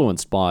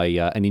influenced by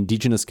an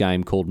indigenous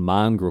game called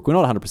Marngrook. We're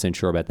not 100%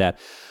 sure about that.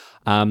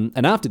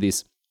 And after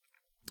this,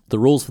 the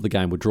rules for the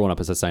game were drawn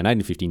up, as I say, in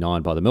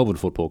 1859 by the Melbourne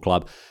Football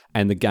Club,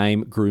 and the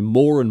game grew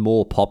more and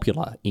more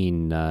popular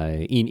in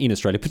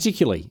Australia,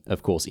 particularly,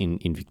 of course, in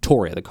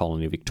Victoria, the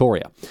colony of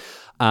Victoria.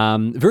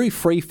 Very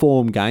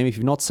free-form game. If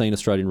you've not seen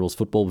Australian rules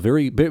football,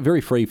 very,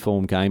 very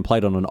free-form game,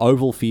 played on an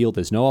oval field.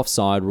 There's no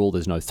offside rule.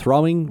 There's no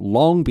throwing.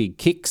 Long, big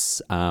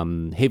kicks,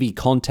 heavy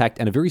contact,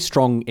 and a very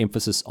strong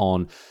emphasis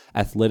on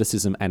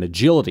athleticism and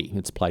agility.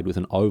 It's played with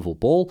an oval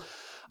ball.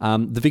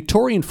 The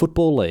Victorian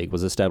Football League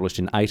was established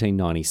in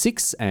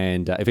 1896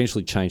 and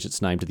eventually changed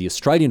its name to the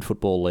Australian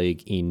Football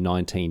League in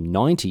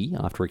 1990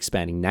 after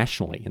expanding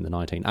nationally in the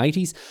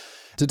 1980s.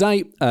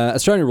 Today,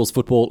 Australian rules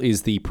football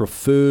is the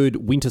preferred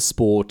winter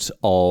sport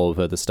of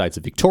the states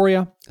of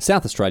Victoria,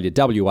 South Australia,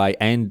 WA,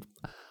 and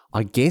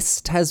I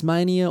guess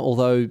Tasmania,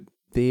 although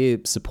their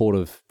support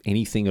of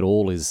anything at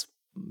all is,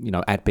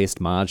 at best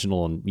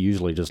marginal and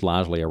usually just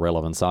largely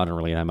irrelevant, so I don't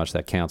really know how much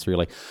that counts,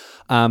 really.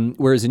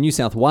 Whereas in New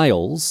South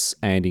Wales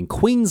and in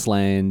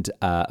Queensland,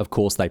 of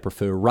course, they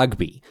prefer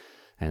rugby.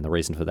 And the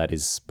reason for that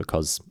is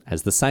because,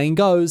 as the saying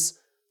goes,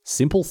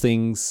 simple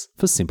things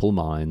for simple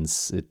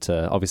minds. It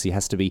obviously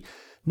has to be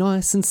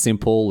nice and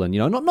simple and,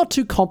 not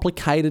too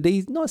complicated,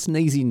 nice and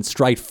easy and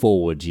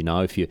straightforward,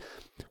 if you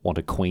want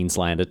a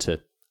Queenslander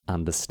to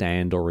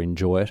understand or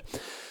enjoy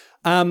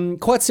it.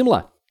 Quite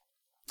similar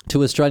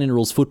to Australian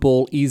rules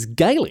football is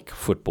Gaelic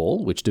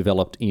football, which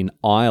developed in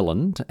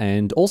Ireland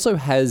and also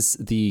has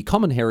the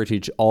common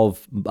heritage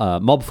of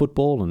mob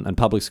football and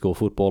public school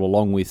football,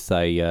 along with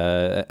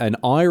an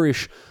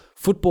Irish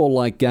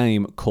football-like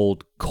game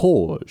called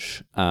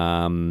Corge.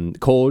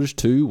 Corge,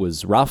 too,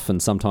 was rough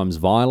and sometimes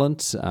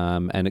violent,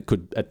 and it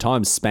could at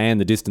times span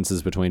the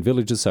distances between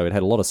villages, so it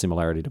had a lot of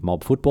similarity to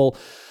mob football.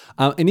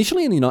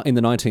 Initially in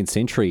the 19th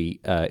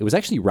century, it was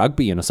actually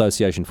rugby and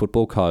association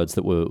football codes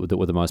that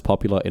were the most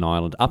popular in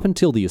Ireland up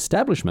until the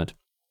establishment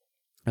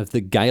of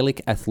the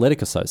Gaelic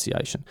Athletic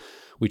Association,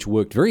 which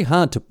worked very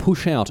hard to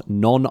push out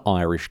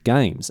non-Irish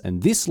games.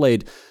 And this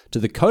led to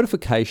the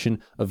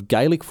codification of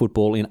Gaelic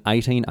football in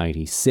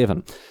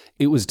 1887.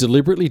 It was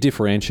deliberately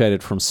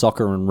differentiated from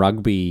soccer and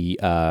rugby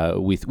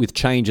with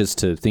changes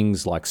to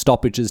things like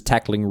stoppages,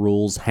 tackling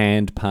rules,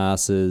 hand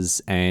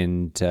passes,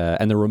 and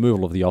the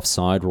removal of the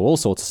offside rule. All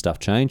sorts of stuff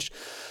changed.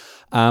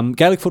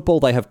 Gaelic football,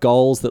 they have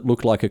goals that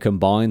look like a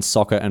combined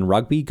soccer and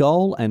rugby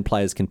goal, and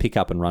players can pick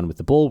up and run with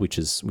the ball, which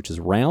is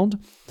round.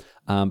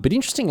 But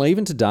interestingly,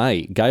 even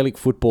today, Gaelic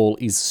football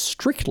is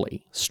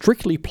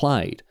strictly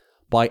played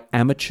by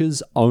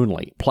amateurs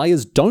only.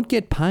 Players don't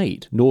get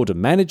paid, nor do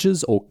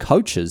managers or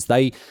coaches.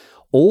 They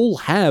all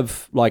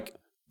have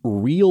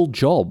real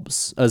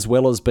jobs as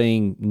well as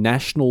being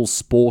national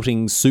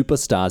sporting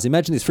superstars.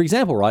 Imagine this, for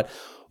example, right?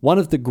 One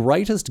of the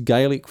greatest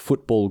Gaelic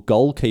football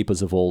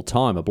goalkeepers of all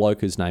time, a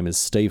bloke whose name is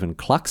Stephen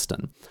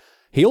Cluxton,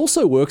 he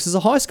also works as a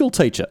high school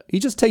teacher. He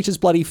just teaches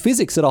bloody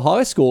physics at a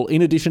high school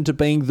in addition to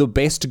being the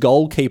best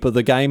goalkeeper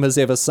the game has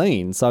ever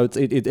seen. So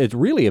it's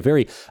really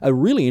a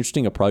really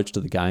interesting approach to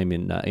the game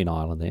in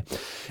Ireland there.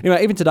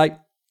 Anyway, even today,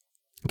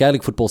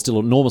 Gaelic football is still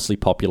enormously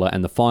popular,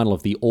 and the final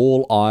of the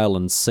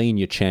All-Ireland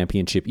Senior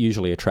Championship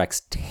usually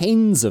attracts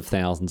tens of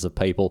thousands of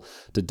people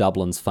to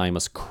Dublin's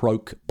famous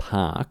Croke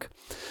Park.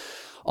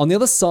 On the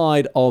other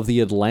side of the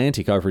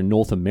Atlantic, over in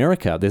North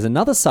America, there's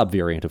another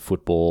subvariant of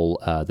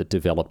football that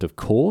developed, of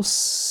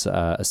course,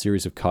 a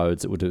series of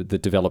codes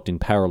that developed in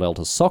parallel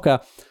to soccer,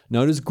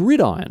 known as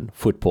gridiron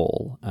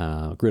football.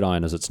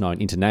 Gridiron, as it's known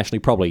internationally,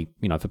 probably,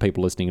 for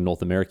people listening in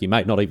North America, you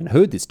may not even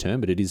heard this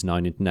term, but it is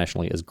known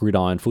internationally as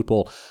gridiron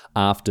football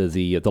after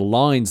the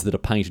lines that are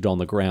painted on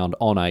the ground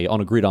on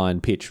a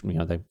gridiron pitch.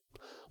 They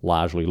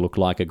largely look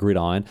like a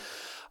gridiron.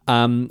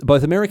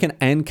 Both American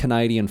and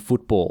Canadian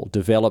football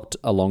developed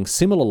along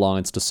similar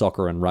lines to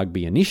soccer and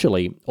rugby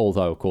initially,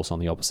 although, of course, on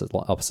the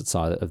opposite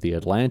side of the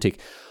Atlantic.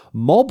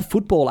 Mob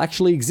football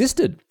actually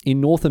existed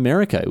in North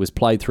America. It was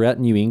played throughout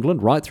New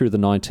England right through the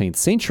 19th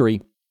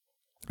century,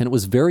 and it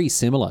was very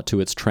similar to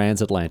its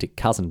transatlantic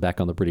cousin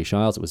back on the British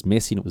Isles. It was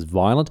messy and it was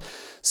violent.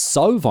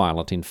 So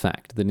violent, in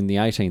fact, that in the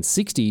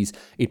 1860s,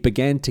 it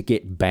began to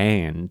get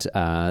banned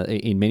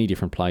in many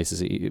different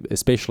places,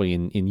 especially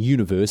in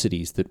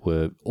universities that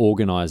were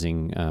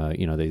organising,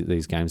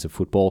 these games of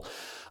football.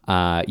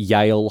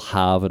 Yale,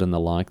 Harvard, and the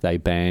like, they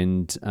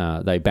banned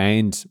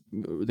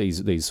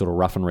these sort of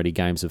rough and ready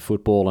games of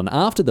football. And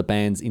after the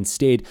bans,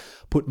 instead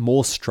put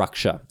more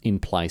structure in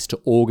place to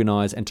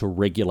organise and to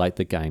regulate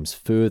the games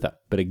further.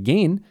 But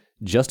again,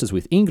 just as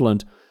with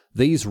England,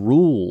 these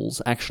rules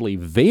actually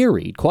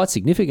varied quite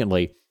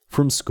significantly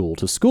from school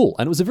to school.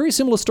 And it was a very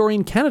similar story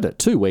in Canada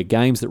too, where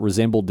games that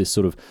resembled this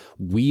sort of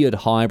weird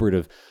hybrid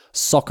of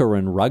soccer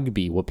and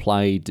rugby were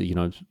played,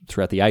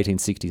 throughout the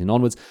 1860s and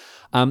onwards.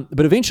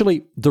 But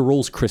eventually the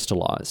rules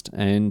crystallised.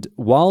 And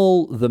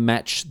while the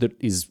match that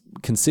is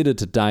considered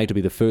today to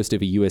be the first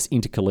ever US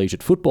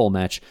intercollegiate football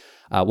match,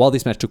 while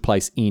this match took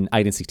place in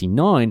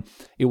 1869,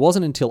 it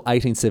wasn't until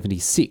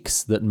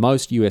 1876 that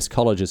most US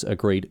colleges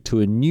agreed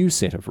to a new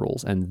set of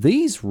rules. And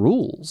these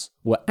rules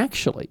were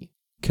actually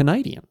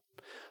Canadian.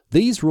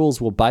 These rules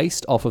were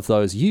based off of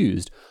those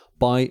used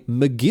by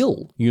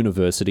McGill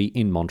University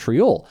in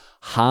Montreal.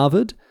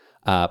 Harvard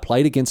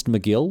played against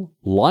McGill,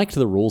 liked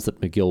the rules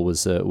that McGill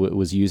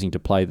was using to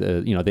play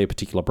their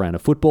particular brand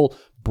of football,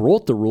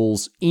 brought the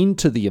rules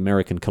into the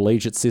American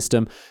collegiate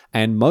system,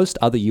 and most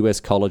other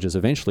US colleges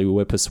eventually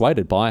were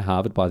persuaded by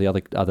Harvard, by the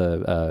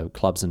other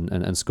clubs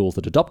and schools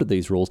that adopted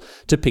these rules,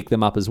 to pick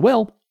them up as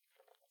well.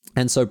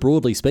 And so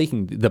broadly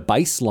speaking, the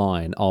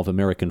baseline of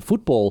American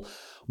football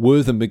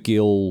were the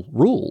McGill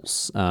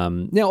rules.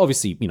 Now,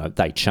 obviously,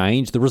 they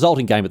changed. The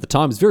resulting game at the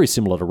time was very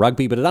similar to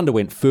rugby, but it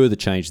underwent further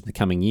change in the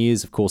coming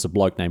years. Of course, a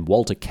bloke named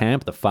Walter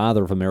Camp, the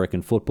father of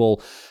American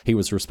football, he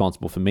was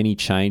responsible for many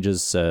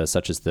changes,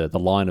 such as the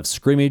line of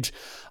scrimmage.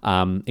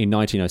 In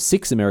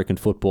 1906, American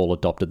football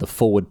adopted the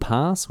forward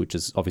pass, which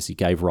obviously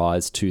gave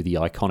rise to the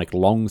iconic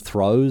long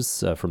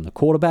throws from the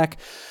quarterback.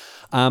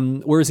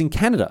 Whereas in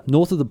Canada,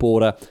 north of the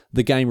border,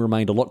 the game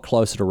remained a lot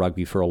closer to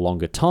rugby for a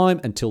longer time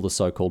until the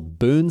so-called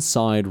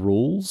Burnside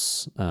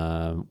rules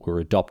were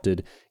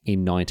adopted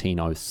in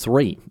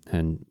 1903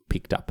 and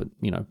picked up,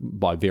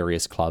 by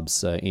various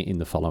clubs in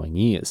the following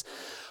years.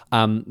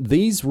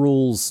 These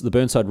rules, the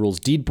Burnside rules,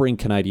 did bring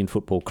Canadian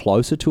football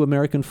closer to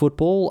American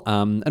football.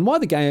 And why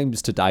the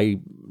games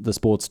today, the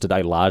sports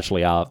today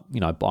largely are,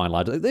 by and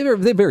large, they're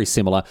very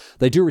similar.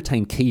 They do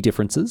retain key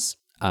differences.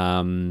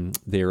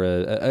 There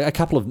are a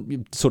couple of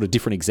sort of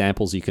different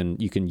examples you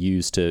can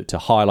use to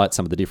highlight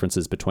some of the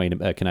differences between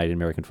Canadian and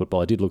American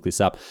football. I did look this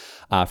up.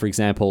 For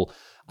example,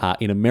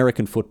 in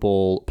American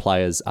football,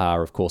 players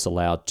are of course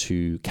allowed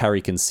to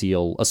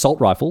conceal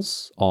assault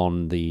rifles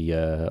on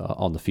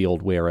the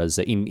field, whereas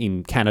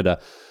in Canada.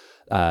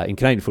 In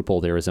Canadian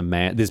football, there's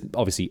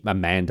obviously a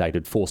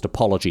mandated forced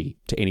apology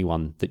to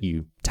anyone that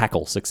you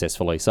tackle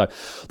successfully. So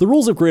the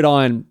rules of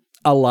gridiron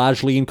are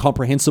largely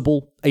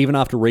incomprehensible. Even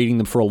after reading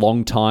them for a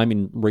long time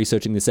in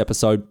researching this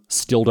episode,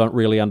 still don't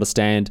really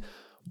understand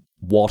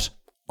what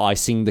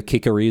icing the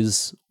kicker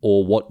is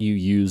or what you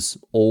use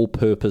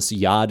all-purpose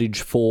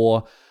yardage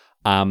for.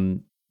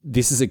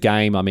 This is a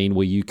game,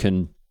 where you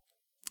can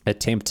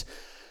attempt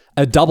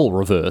a double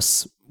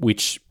reverse,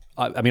 which,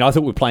 I thought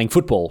we were playing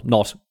football,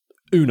 not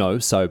Uno,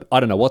 so I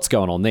don't know what's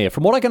going on there.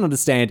 From what I can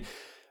understand,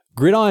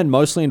 gridiron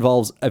mostly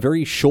involves a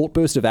very short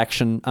burst of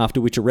action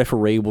after which a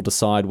referee will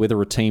decide whether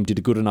a team did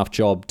a good enough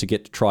job to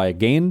get to try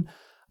again.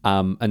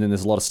 And then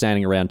there's a lot of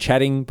standing around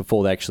chatting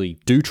before they actually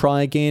do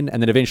try again.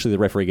 And then eventually the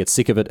referee gets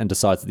sick of it and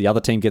decides that the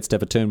other team gets to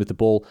have a turn with the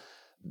ball.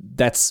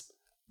 That's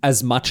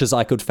as much as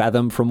I could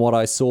fathom from what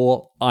I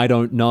saw. I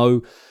don't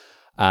know.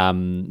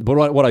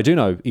 But what I do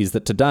know is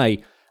that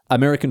today,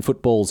 American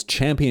football's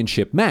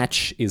championship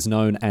match is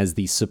known as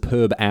the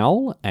Superb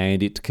Owl,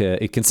 and it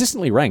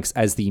consistently ranks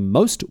as the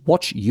most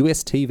watched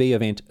US TV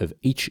event of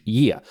each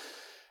year.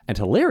 And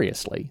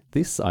hilariously,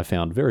 this I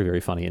found very, very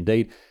funny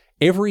indeed,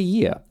 every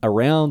year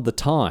around the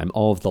time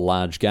of the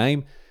large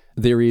game,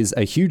 there is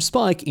a huge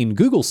spike in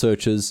Google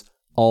searches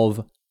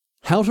of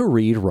how to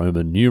read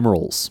Roman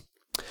numerals.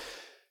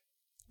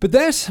 But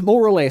that,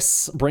 more or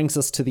less, brings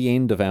us to the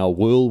end of our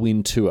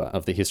whirlwind tour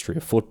of the history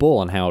of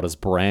football and how it has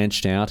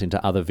branched out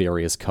into other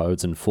various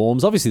codes and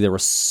forms. Obviously, there are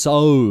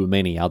so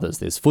many others.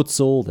 There's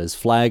futsal, there's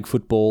flag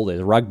football,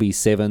 there's rugby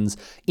sevens,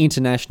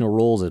 international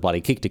rules, there's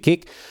bloody kick to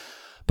kick.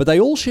 But they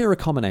all share a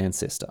common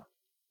ancestor.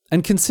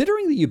 And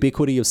considering the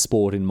ubiquity of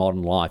sport in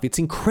modern life, it's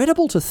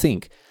incredible to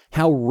think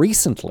how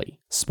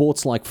recently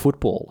sports like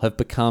football have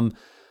become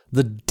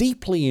the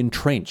deeply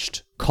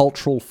entrenched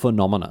cultural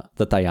phenomena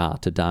that they are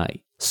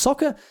today.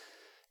 Soccer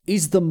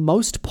is the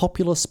most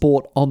popular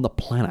sport on the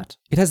planet.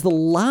 It has the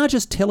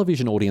largest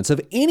television audience of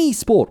any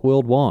sport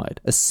worldwide,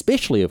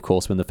 especially, of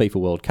course, when the FIFA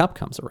World Cup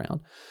comes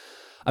around.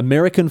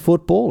 American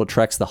football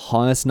attracts the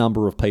highest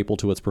number of people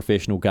to its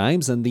professional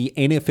games, and the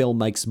NFL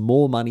makes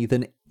more money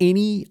than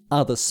any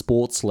other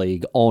sports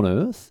league on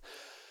earth.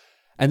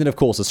 And then, of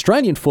course,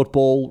 Australian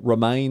football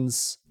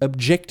remains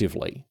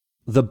objectively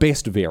the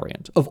best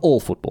variant of all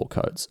football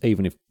codes,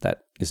 even if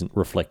that isn't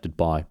reflected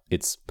by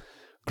its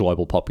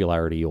global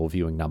popularity or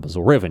viewing numbers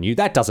or revenue.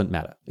 That doesn't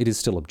matter. It is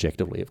still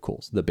objectively, of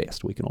course, the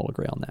best. We can all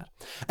agree on that.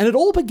 And it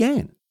all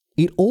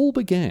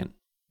began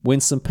when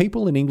some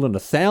people in England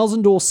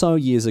 1,000 or so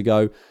years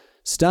ago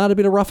started a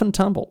bit of rough and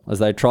tumble as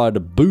they tried to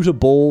boot a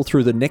ball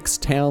through the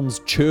next town's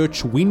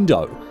church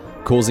window,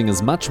 causing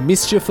as much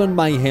mischief and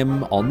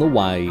mayhem on the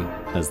way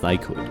as they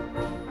could.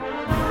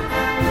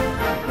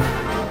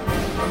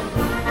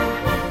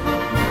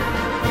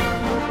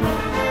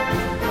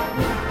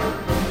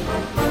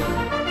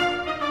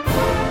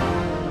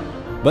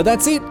 But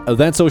that's it.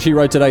 That's all she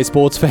wrote today,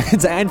 sports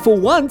fans. And for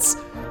once,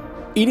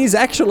 it is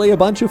actually a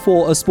bunch of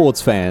for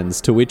sports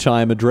fans to which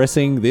I am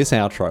addressing this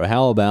outro.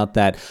 How about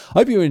that?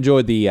 Hope you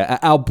enjoyed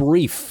our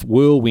brief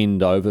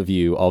whirlwind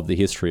overview of the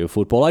history of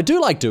football. I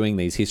do like doing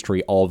these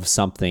history of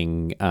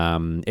something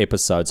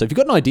episodes. So if you've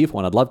got an idea for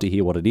one, I'd love to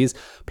hear what it is.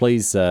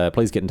 Please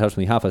get in touch with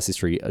me,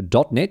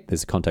 halfarsedhistory.net.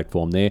 There's a contact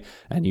form there.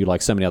 And you,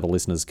 like so many other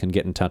listeners, can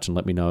get in touch and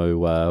let me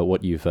know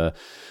what you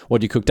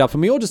cooked up for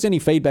me, or just any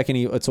feedback.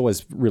 It's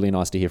always really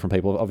nice to hear from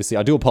people. Obviously,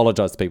 I do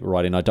apologize to people who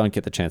write in. I don't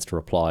get the chance to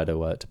reply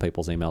to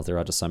people's emails. There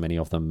are just so many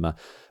of them.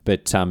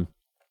 But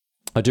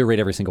I do read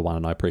every single one,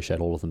 and I appreciate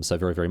all of them so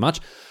very, very much.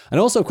 And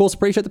also, of course,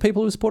 appreciate the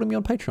people who are supporting me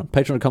on Patreon.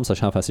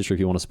 Patreon.com/halfarsedhistory if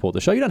you want to support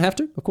the show. You don't have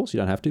to. Of course, you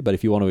don't have to. But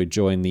if you want to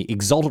join the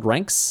exalted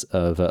ranks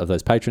of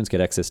those patrons,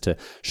 get access to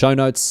show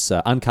notes,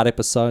 uncut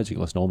episodes, you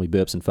can listen to all my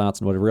burps and farts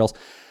and whatever else.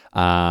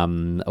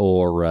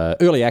 Or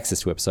early access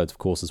to episodes, of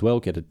course, as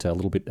well. Get it a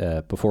little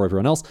bit before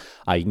everyone else.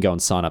 You can go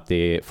and sign up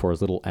there for as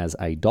little as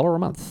 $1 a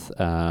month.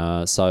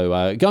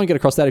 So go and get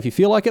across that if you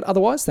feel like it.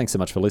 Otherwise, thanks so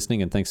much for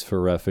listening, and thanks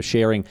for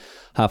sharing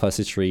Half-Assed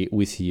History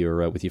with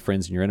your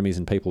friends and your enemies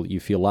and people that you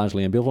feel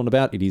largely ambivalent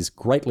about. It is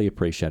greatly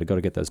appreciated. Got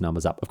to get those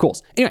numbers up, of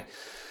course. Anyway.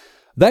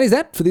 That is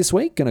that for this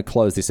week. Going to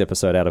close this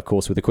episode out, of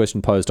course, with a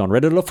question posed on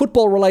Reddit, a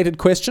football-related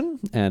question,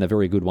 and a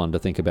very good one to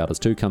think about as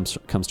too. Comes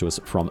to us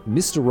from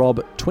Mr. Rob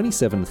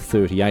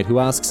 2738, who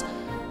asks,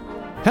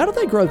 how do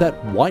they grow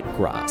that white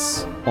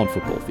grass on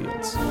football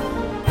fields?